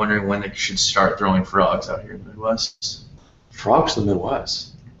people are wondering when they should start throwing frogs out here in the Midwest. Frogs in the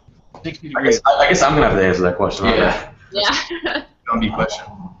Midwest? 60 degrees. I guess I'm going to have to answer that question. Yeah. Yeah. Don't be question.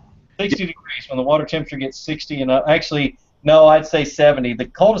 60 degrees when the water temperature gets 60 and up. Actually, no, I'd say 70. The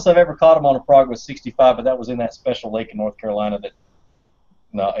coldest I've ever caught them on a frog was 65, but that was in that special lake in North Carolina that.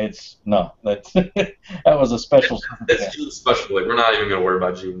 That was a special. That's Gene's special lake. We're not even going to worry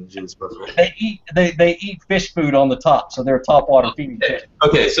about Gene's special lake. They eat fish food on the top, so they're a top water feeding fish.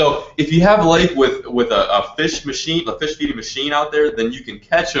 Okay, so if you have a lake with a fish machine, a fish feeding machine out there, then you can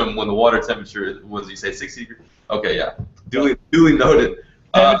catch them when the water temperature, what did you say, 60 degrees? Okay, yeah, duly noted.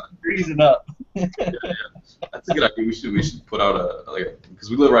 70 degrees and up. Yeah. That's a good idea. We should put out because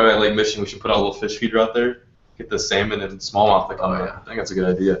we live right by Lake Michigan. We should put out a little fish feeder out there. Get the salmon and smallmouth that come in. I think that's a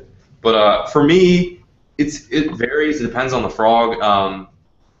good idea. But for me, it varies. It depends on the frog.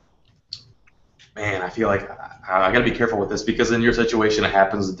 man, I feel like I got to be careful with this because in your situation it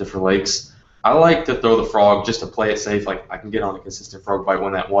happens at different lakes. I like to throw the frog just to play it safe. Like I can get on a consistent frog bite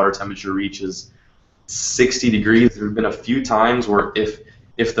when that water temperature reaches 60 degrees. There have been a few times where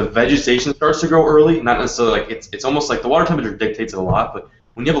if the vegetation starts to grow early, not necessarily like it's almost like the water temperature dictates it a lot, but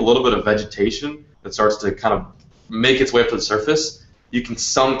when you have a little bit of vegetation that starts to kind of make its way up to the surface, you can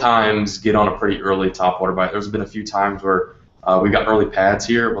sometimes get on a pretty early topwater bite. There's been a few times where we got early pads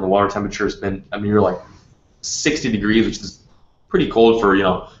here when the water temperature has been, I mean, you're like 60 degrees, which is pretty cold for,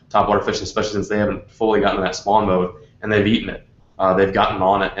 topwater fishing, especially since they haven't fully gotten to that spawn mode, and they've eaten it. They've gotten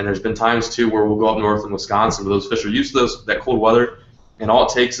on it, and there's been times too where we'll go up north in Wisconsin where those fish are used to that cold weather, and all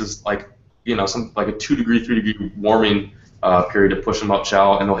it takes is like some like a 2 degree, 3 degree warming period to push them up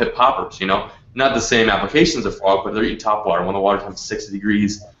shallow, and they'll hit poppers. Not the same applications of frog, but they're eating topwater when the water temp's 60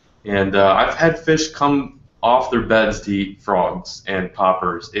 degrees, and I've had fish come off their beds to eat frogs and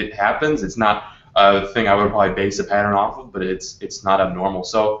poppers. It happens. It's not a thing I would probably base a pattern off of, but it's not abnormal.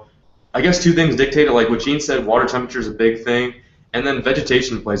 So I guess two things dictate it. Like what Gene said, water temperature is a big thing, and then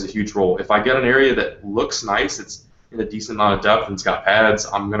vegetation plays a huge role. If I get an area that looks nice, it's in a decent amount of depth and it's got pads,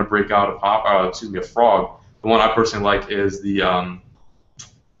 I'm gonna break out a frog. The one I personally like is the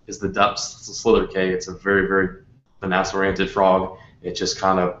depths. It's a slither K. It's a very, very finesse-oriented frog. It just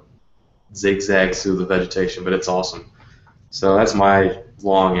kind of zigzags through the vegetation, but it's awesome. So that's my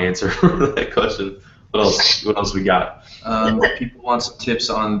long answer for that question. What else we got? People want some tips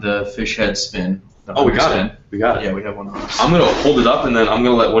on the fish head spin. Oh, we got it. We got it. Yeah, we have one of those. I'm gonna hold it up and then I'm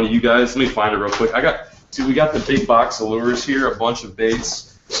gonna let one of you guys. Let me find it real quick. We got the big box of lures here, a bunch of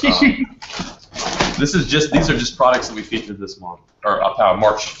baits. These are just products that we featured this month or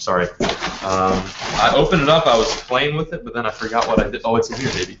March. Sorry. I opened it up. I was playing with it, but then I forgot what I did. Oh, it's in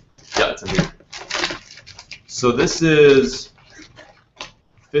here, baby. Yeah, it's in here. So this is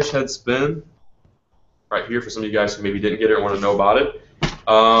fish head spin right here for some of you guys who maybe didn't get it or want to know about it.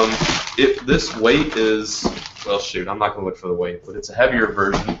 This weight is, well, shoot, I'm not going to look for the weight, but it's a heavier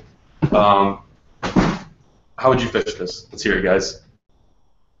version. How would you fish this? Let's hear it, guys.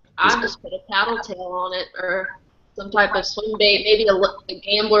 I just put a paddle tail on it or some type of swim bait, maybe a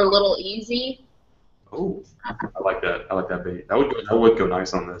Gambler Little Easy. Oh, I like that. I like that bait. That would go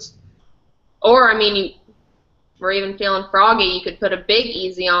nice on this. Or, I mean, we're even feeling froggy, you could put a big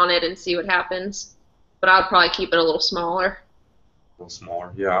Easy on it and see what happens. But I would probably keep it a little smaller. A little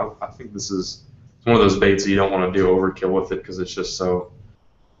smaller, yeah. I think this is one of those baits that you don't want to do overkill with it because it's just so,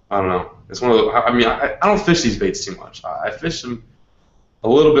 I don't know. It's one of those, I mean, I don't fish these baits too much. I fished them a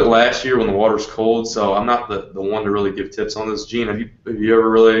little bit last year when the water's cold, so I'm not the one to really give tips on this. Gene, have you ever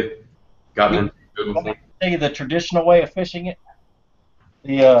really gotten into it before? Let me tell you the traditional way of fishing it.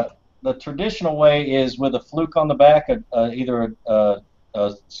 The traditional way is with a fluke on the back, either a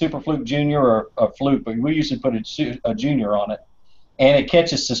Super Fluke Junior or a fluke, but we usually put a Junior on it, and it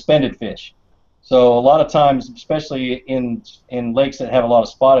catches suspended fish. So a lot of times, especially in lakes that have a lot of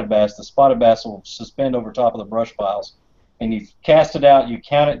spotted bass, the spotted bass will suspend over top of the brush piles, and you cast it out, you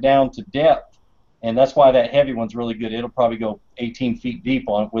count it down to depth, and that's why that heavy one's really good. It'll probably go 18 feet deep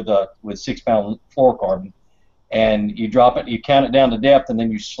on it with 6-pound fluorocarbon. And you drop it, you count it down to depth, and then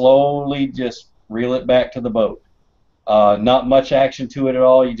you slowly just reel it back to the boat. Not much action to it at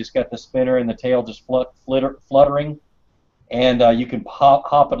all. You just got the spinner and the tail just fluttering, and you can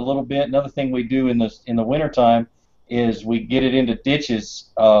hop it a little bit. Another thing we do in the wintertime is we get it into ditches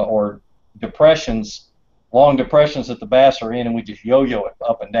or depressions, long depressions that the bass are in, and we just yo-yo it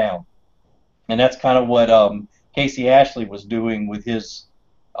up and down. And that's kind of what Casey Ashley was doing with his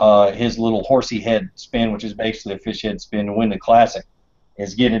little horsey head spin, which is basically a fish head spin to win the classic,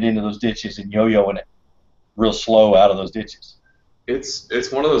 is getting it into those ditches and yo-yoing it real slow out of those ditches.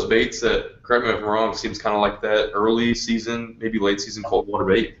 It's one of those baits that, correct me if I'm wrong, seems kind of like that early season, maybe late season cold water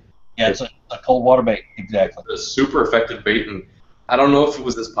bait. Yeah, it's a cold water bait, exactly. A super effective bait, and I don't know if it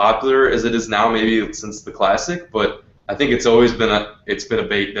was as popular as it is now, maybe since the classic, but I think it's always been a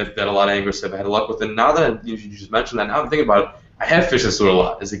bait that a lot of anglers have had luck with. And now that you just mentioned that, now I'm thinking about it, I have fished this lure a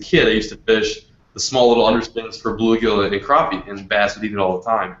lot. As a kid, I used to fish the small little underspins for bluegill and crappie, and bass would eat it all the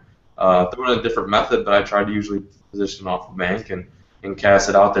time. Through a different method, but I tried to usually position off the bank and cast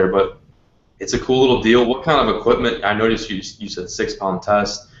it out there. But it's a cool little deal. What kind of equipment? I noticed you said 6-pound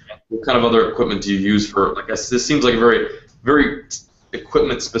test. What kind of other equipment do you use for? Like, this seems like a very, very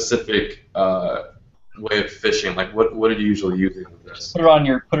equipment-specific way of fishing. Like, what are you usually using with this? Put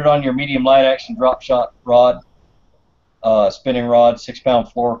it on your medium light action drop shot rod. Spinning rod, 6-pound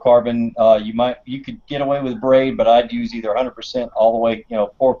fluorocarbon. You could get away with braid, but I'd use either 100% all the way,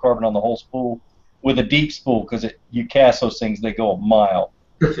 fluorocarbon on the whole spool with a deep spool, because you cast those things, they go a mile.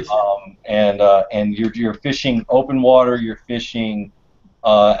 And you're fishing open water. You're fishing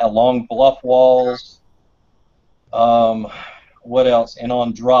along bluff walls. What else? And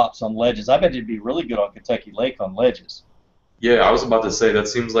on drops, on ledges. I bet you'd be really good on Kentucky Lake on ledges. Yeah, I was about to say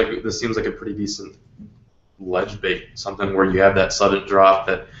this seems like a pretty decent ledge bait, something where you have that sudden drop,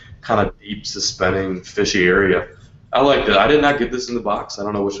 that kind of deep suspending fishy area. I like that. I did not get this in the box. I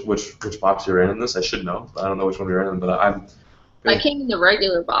don't know which box you're in this. I should know, but I don't know which one you're in. But I came in the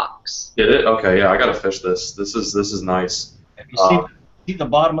regular box. Did it? Okay, yeah, I gotta fish this. This is nice. Have you see the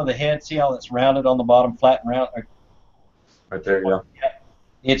bottom of the head? See how it's rounded on the bottom, flat and round? Right there, yeah.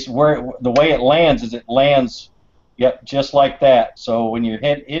 It's where the way it lands is it lands, yep, just like that. So when you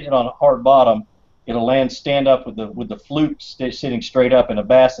hit it on a hard bottom, it'll land stand up with the fluke sitting straight up, and a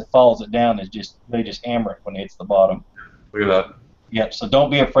bass that follows it down they just hammer it when it hits the bottom. Look at that. Yep. So don't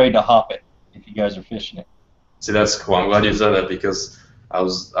be afraid to hop it if you guys are fishing it. See, that's cool. I'm glad you said that, because I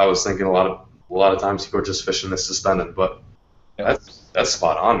was thinking a lot of times people are just fishing this suspended, but that's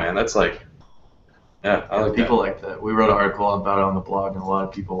spot on, man. That's like, yeah, I like people like that. We wrote an article about it on the blog, and a lot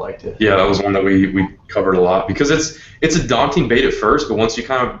of people liked it. Yeah, that was one that we covered a lot, because it's a daunting bait at first, but once you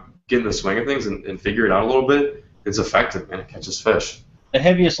kind of get in the swing of things and figure it out a little bit, it's effective, man. It catches fish. The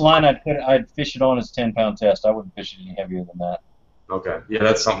heaviest line I'd fish it on is 10-pound test. I wouldn't fish it any heavier than that. Okay, yeah,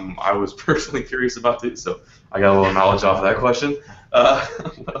 that's something I was personally curious about too, so I got a little knowledge off of that question.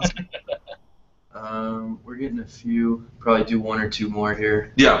 We're getting a few. Probably do one or two more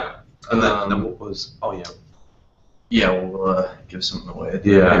here. Yeah, and then what was? Oh yeah. Yeah, we'll give something away. At the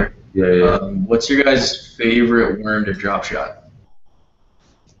Yeah, end yeah. there. What's your guys' favorite worm to drop shot?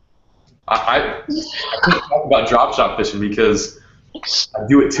 I can't talk about drop shot fishing because I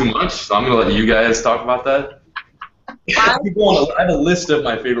do it too much, so I'm gonna let you guys talk about that. I have a list of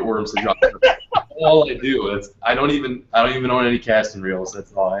my favorite worms to drop. All I do. I don't even own any casting reels.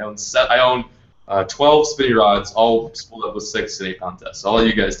 That's all. I own 12 spinning rods, all spooled up with 6 and 8-pound tests. So I'll let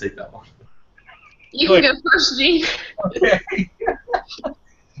you guys take that one. You can go first, Gene. Okay.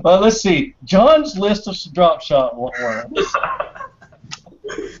 Well, let's see. John's list of drop shot worms.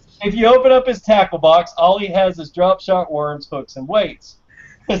 If you open up his tackle box, all he has is drop shot worms, hooks, and weights.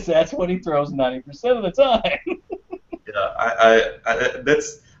 Because that's what he throws 90% of the time. Yeah,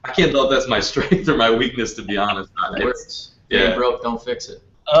 I can't tell if that's my strength or my weakness, to be honest. Yeah, broke, don't fix it.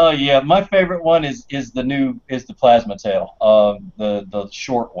 Yeah, my favorite one is the plasma tail, the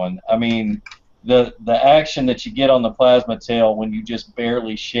short one. I mean, the action that you get on the plasma tail when you just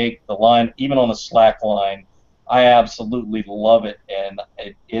barely shake the line, even on a slack line, I absolutely love it. And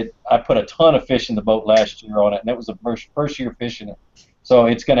I put a ton of fish in the boat last year on it, and it was the first year fishing it. So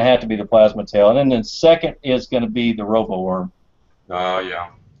it's going to have to be the plasma tail, and then the second is going to be the robo worm. Oh yeah.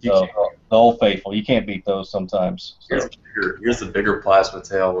 So, the Old Faithful, you can't beat those sometimes. So. Here's the bigger plasma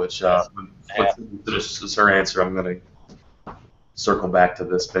tail, which this is her answer. I'm going to circle back to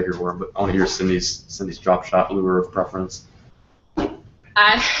this bigger worm, but I want to hear Cindy's drop shot lure of preference.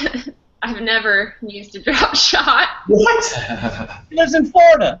 I've never used a drop shot. What? He lives in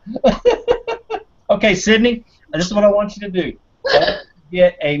Florida. Okay, Sydney, this is what I want you to do.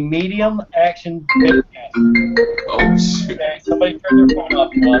 Get a medium action bait caster. Oh, shoot. Okay, somebody turn their phone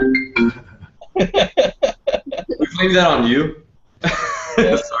off. We claim that on you?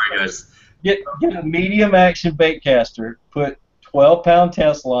 Sorry, guys. Get a medium action bait caster, put 12-pound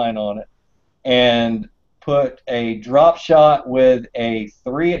test line on it, and put a drop shot with a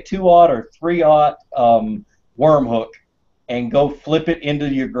 2-aught or 3-aught worm hook, and go flip it into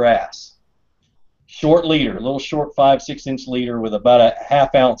your grass. Short leader, a little short 5-6-inch leader with about a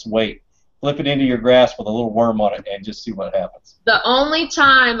 ½ ounce weight. Flip it into your grass with a little worm on it, and just see what happens. The only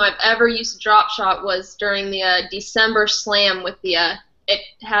time I've ever used a drop shot was during the December slam with the it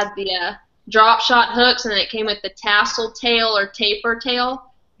had the drop shot hooks, and then it came with the tassel tail or taper tail.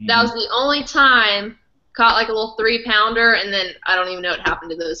 Mm-hmm. That was the only time. Caught like a little 3-pounder, and then I don't even know what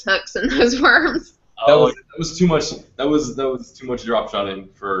happened to those hooks and those worms. That was too much. That was too much drop shotting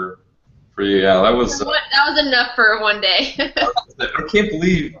for you. Yeah, that was enough for one day. I can't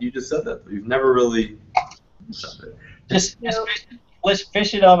believe you just said that. You've never really shot it. Just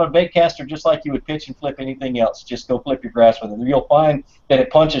fish it on a bait caster just like you would pitch and flip anything else. Just go flip your grass with it. You'll find that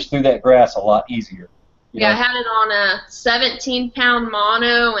it punches through that grass a lot easier. Yeah, I had it on a 17-pound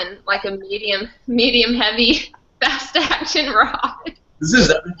mono and like a medium heavy fast action rod. This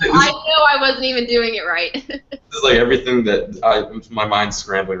is everything. I know I wasn't even doing it right. This is like everything that my mind's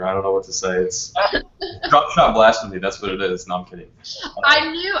scrambling. Right? I don't know what to say. It's drop shot blasphemy. That's what it is. No, I'm kidding.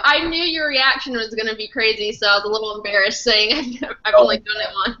 I knew your reaction was gonna be crazy, so I was a little embarrassed saying I've only done it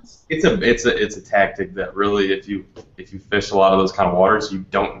once. It's a tactic that really, if you fish a lot of those kind of waters, you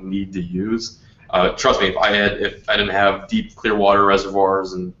don't need to use. Trust me, if I didn't have deep clear water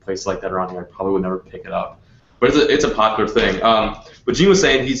reservoirs and places like that around here, I probably would never pick it up. But it's a popular thing. But Gene was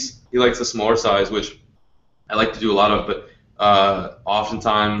saying he likes the smaller size, which I like to do a lot of. But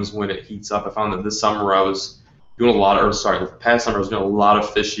oftentimes when it heats up, I found that this summer I was doing the past summer I was doing a lot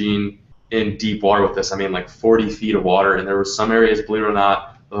of fishing in deep water with this. I mean, like 40 feet of water, and there were some areas, believe it or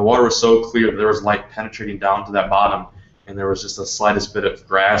not, the water was so clear that there was light penetrating down to that bottom, and there was just the slightest bit of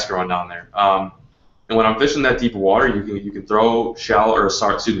grass growing down there. And when I'm fishing that deep water, you can throw smaller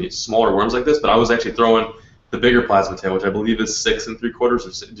worms like this, but I was actually throwing the bigger plasma tail, which I believe is 6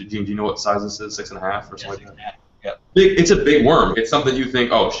 3/4. Gene, do you know what size this is? 6 1/2 or something like that? Yep. It's a big worm. It's something you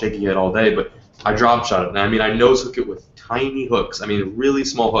think, oh, shaky head all day, but I drop shot it. And I mean, I nose hook it with tiny hooks. I mean, really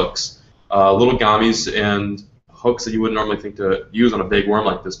small hooks, little gummies and hooks that you wouldn't normally think to use on a big worm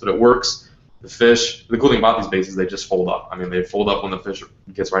like this, but it works. The cool thing about these baits is they just fold up. I mean, they fold up when the fish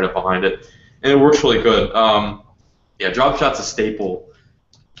gets right up behind it, and it works really good. Yeah, drop shot's a staple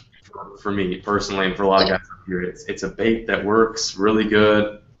for me personally, and for a lot of guys here. It's a bait that works really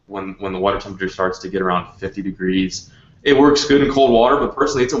good when the water temperature starts to get around 50 degrees. It works good in cold water, but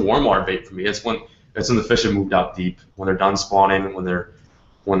personally, it's a warm water bait for me. It's when the fish have moved out deep, when they're done spawning, when the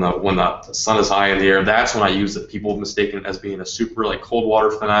sun is high in the air. That's when I use it. People mistake it as being a super like cold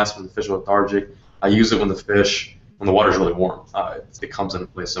water finesse when the fish are lethargic. I use it when the water's really warm. It comes into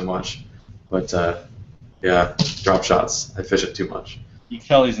play so much. But yeah, drop shots. I fish it too much.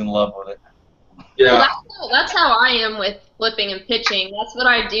 Kelly's in love with it. Yeah. Well, that's how I am with flipping and pitching. That's what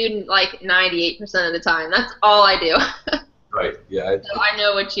I do like 98% of the time. That's all I do. Right. Yeah. So I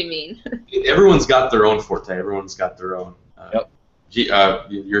know what you mean. Everyone's got their own forte. Everyone's got their own. Yep.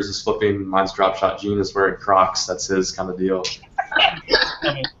 Yours is flipping. Mine's drop shot. Gene is wearing Crocs. That's his kind of deal. What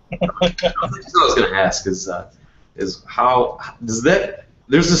I was going to ask is how does that?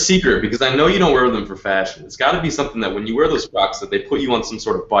 There's a secret, because I know you don't wear them for fashion. It's got to be something that when you wear those Crocs that they put you on some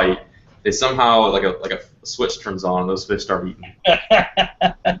sort of bite, they somehow like a switch turns on and those fish start eating.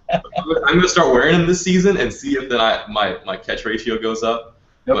 I'm going to start wearing them this season and see if then my catch ratio goes up.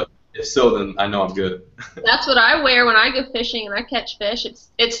 Yep. But if so, then I know I'm good. That's what I wear when I go fishing and I catch fish.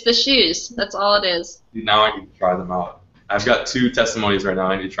 It's the shoes. That's all it is. Now I need to try them out. I've got 2 testimonies right now.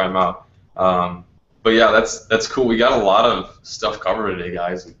 I need to try them out. But yeah, that's cool. We got a lot of stuff covered today,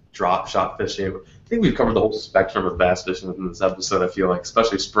 guys. Drop shot fishing. I think we've covered the whole spectrum of bass fishing within this episode, I feel like,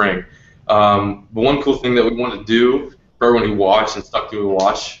 especially spring. But one cool thing that we want to do for everyone who watched and stuck through the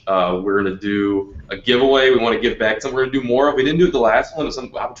watch, we're going to do a giveaway. We want to give back something we're going to do more of. We didn't do it the last one. It's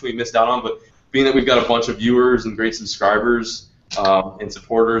something we missed out on. But being that we've got a bunch of viewers and great subscribers and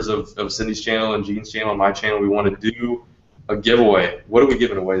supporters of Cindy's channel and Gene's channel and my channel, we want to do a giveaway. What are we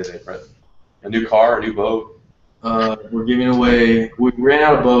giving away today, Fred? A new car, a new boat? We're giving away. We ran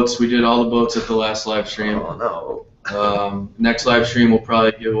out of boats. We did all the boats at the last live stream. Oh no. Next live stream we'll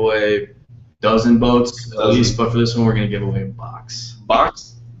probably give away a dozen boats at least, but for this one we're gonna give away a box.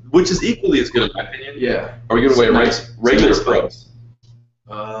 Box, which is equally as good in my opinion. Yeah. Are we giving away regular boats?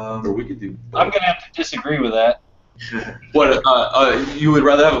 Or we could do. I'm gonna have to disagree with that. What? You would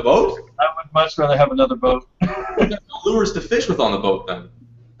rather have a boat? I would much rather have another boat. No lures to fish with on the boat then.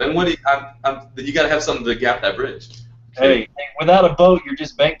 Then what? You got to have something to gap that bridge. Hey, without a boat, you're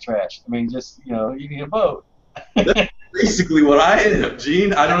just bank trash. I mean, you need a boat. That's basically what I am,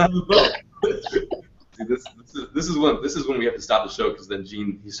 Gene. I don't have a boat. See, this is when we have to stop the show, because then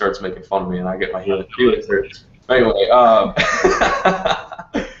Gene he starts making fun of me and I get my feelings hurt. Anyway,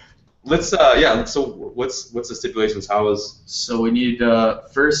 let's yeah. So what's the stipulations? So we need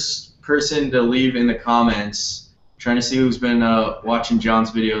first person to leave in the comments. Trying to see who's been watching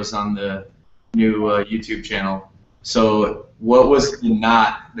John's videos on the new YouTube channel. So what was the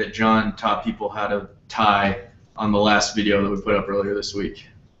knot that John taught people how to tie on the last video that we put up earlier this week?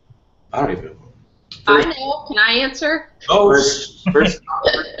 I don't even know. I know. Can I answer? Oh, first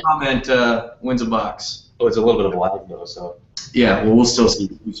comment wins a box. Oh, it's a little bit of a lag though, so. Yeah, well, we'll still see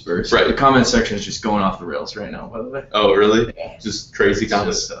who's first. Right. The comment section is just going off the rails right now, by the way. Oh, really? Yeah. Just crazy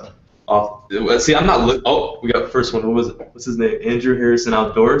comments. See, I'm not. Oh, we got the first one. What was it? What's his name? Andrew Harrison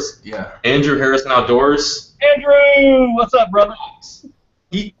Outdoors. Yeah. Andrew Harrison Outdoors. Andrew, what's up, brother?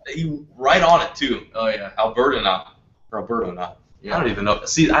 He right on it too. Oh yeah. Alberta not. Yeah. I don't even know.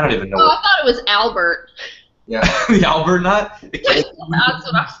 See, I don't even know. Oh, I thought it was Albert. Yeah. The Albert knot. That's what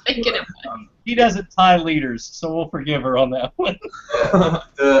I was thinking of. He doesn't tie leaders, so we'll forgive her on that one.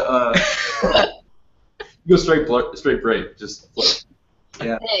 You go straight braid, just flip.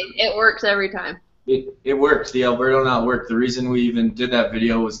 Yeah. Hey, it works every time. It worked. The Alberto knot worked. The reason we even did that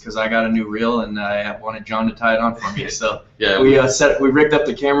video was because I got a new reel and I wanted John to tie it on for me. So Yeah. we rigged up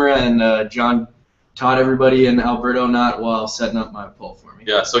the camera and John taught everybody an Alberto knot while setting up my pole for me.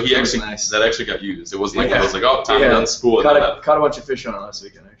 Yeah, so he That was actually nice. that actually got used. It wasn't like Yeah. I was like, oh, time Yeah. to unspool it. Caught a bunch of fish on it last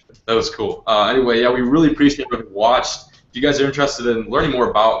weekend, actually. That was cool. Anyway, yeah, we really appreciate everyone who watched. If you guys are interested in learning more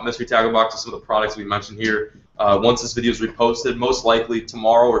about Mystery Tackle Box and some of the products we mentioned here, once this video is reposted, most likely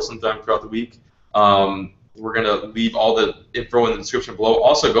tomorrow or sometime throughout the week, we're going to leave all the info in the description below.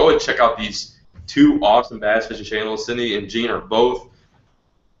 Also, go and check out these two awesome bass fishing channels. Cindy and Gene are both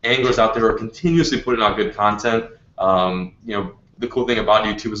anglers out there who are continuously putting out good content. The cool thing about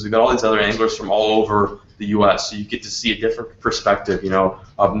YouTube is we've got all these other anglers from all over the U.S., so you get to see a different perspective,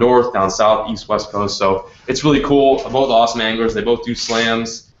 up north, down south, east, west coast. So it's really cool. Both awesome anglers. They both do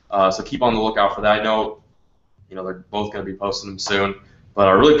slams, so keep on the lookout for that. I know, they're both going to be posting them soon. But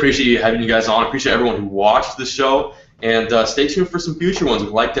I really appreciate having you guys on. I appreciate everyone who watched the show, and stay tuned for some future ones.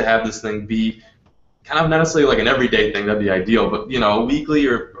 We'd like to have this thing be kind of not necessarily like an everyday thing. That'd be ideal, but weekly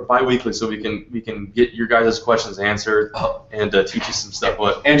or bi-weekly, so we can get your guys' questions answered and teach you some stuff.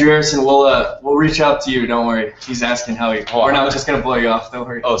 But Andrew Harrison, we'll reach out to you. Don't worry. He's asking how you. We're not just gonna blow you off. Don't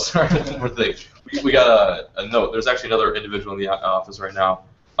worry. Oh, sorry. One more thing. We got a note. There's actually another individual in the office right now.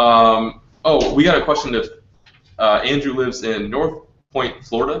 We got a question that Andrew lives in North Point,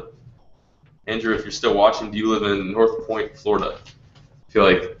 Florida. Andrew, if you're still watching, do you live in North Point, Florida? I feel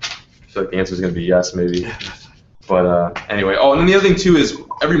like the answer is going to be yes, maybe. But anyway. Oh, and then the other thing, too, is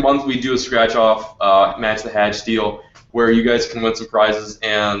every month we do a scratch-off Match the Hatch deal where you guys can win some prizes.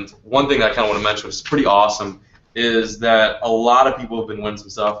 And one thing that I kind of want to mention, which is pretty awesome, is that a lot of people have been winning some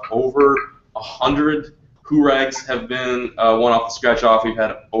stuff. Over 100 Hoorags have been won off the scratch-off. We've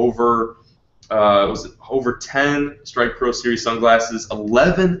had over 10 Strike Pro Series sunglasses,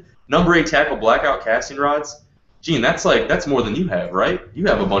 11 number 8 tackle blackout casting rods. Gene, that's more than you have, right? You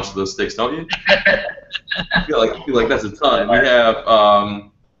have a bunch of those sticks, don't you? I feel like that's a ton. We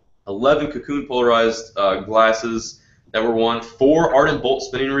have 11 Cocoon polarized glasses that were won, 4 Ardent Bolt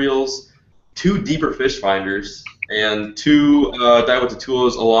spinning reels, 2 Deeper Fish finders, and 2 Daiwa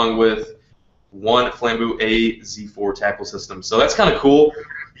Tatulas, along with 1 Flambeau A Z4 tackle system. So that's kind of cool.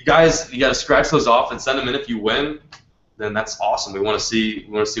 You got to scratch those off and send them in. If you win, then that's awesome. We want to see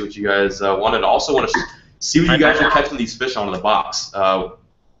what you guys want, and also want to see what you guys are catching these fish on in the box.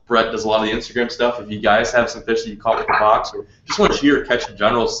 Brett does a lot of the Instagram stuff. If you guys have some fish that you caught with the box, or just want to see your catch in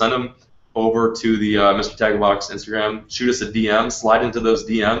general, send them over to the Mr. Tackle Box Instagram. Shoot us a DM. Slide into those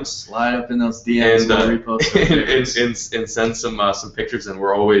DMs. Slide up in those DMs and repost and send some pictures. And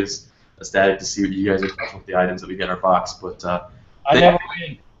we're always ecstatic to see what you guys are catching with the items that we get in our box. But I never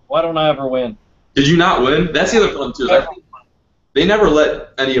win. Why don't I ever win? Did you not win? That's the other problem too. They never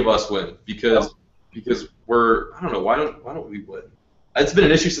let any of us win because we're, I don't know, why don't we win? It's been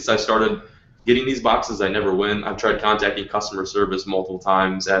an issue since I started getting these boxes. I never win. I've tried contacting customer service multiple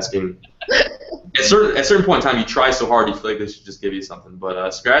times, asking. At certain point in time, you try so hard, you feel like they should just give you something.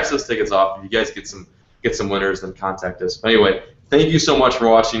 But scratch those tickets off. If you guys get some winners, then contact us. But anyway, thank you so much for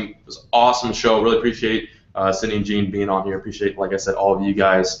watching. It was an awesome show. Really appreciate Cindy and Gene being on here. Appreciate, like I said, all of you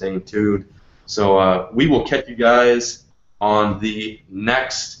guys staying tuned. So we will catch you guys on the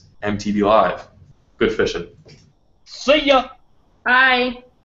next MTB Live. Good fishing. See ya. Bye.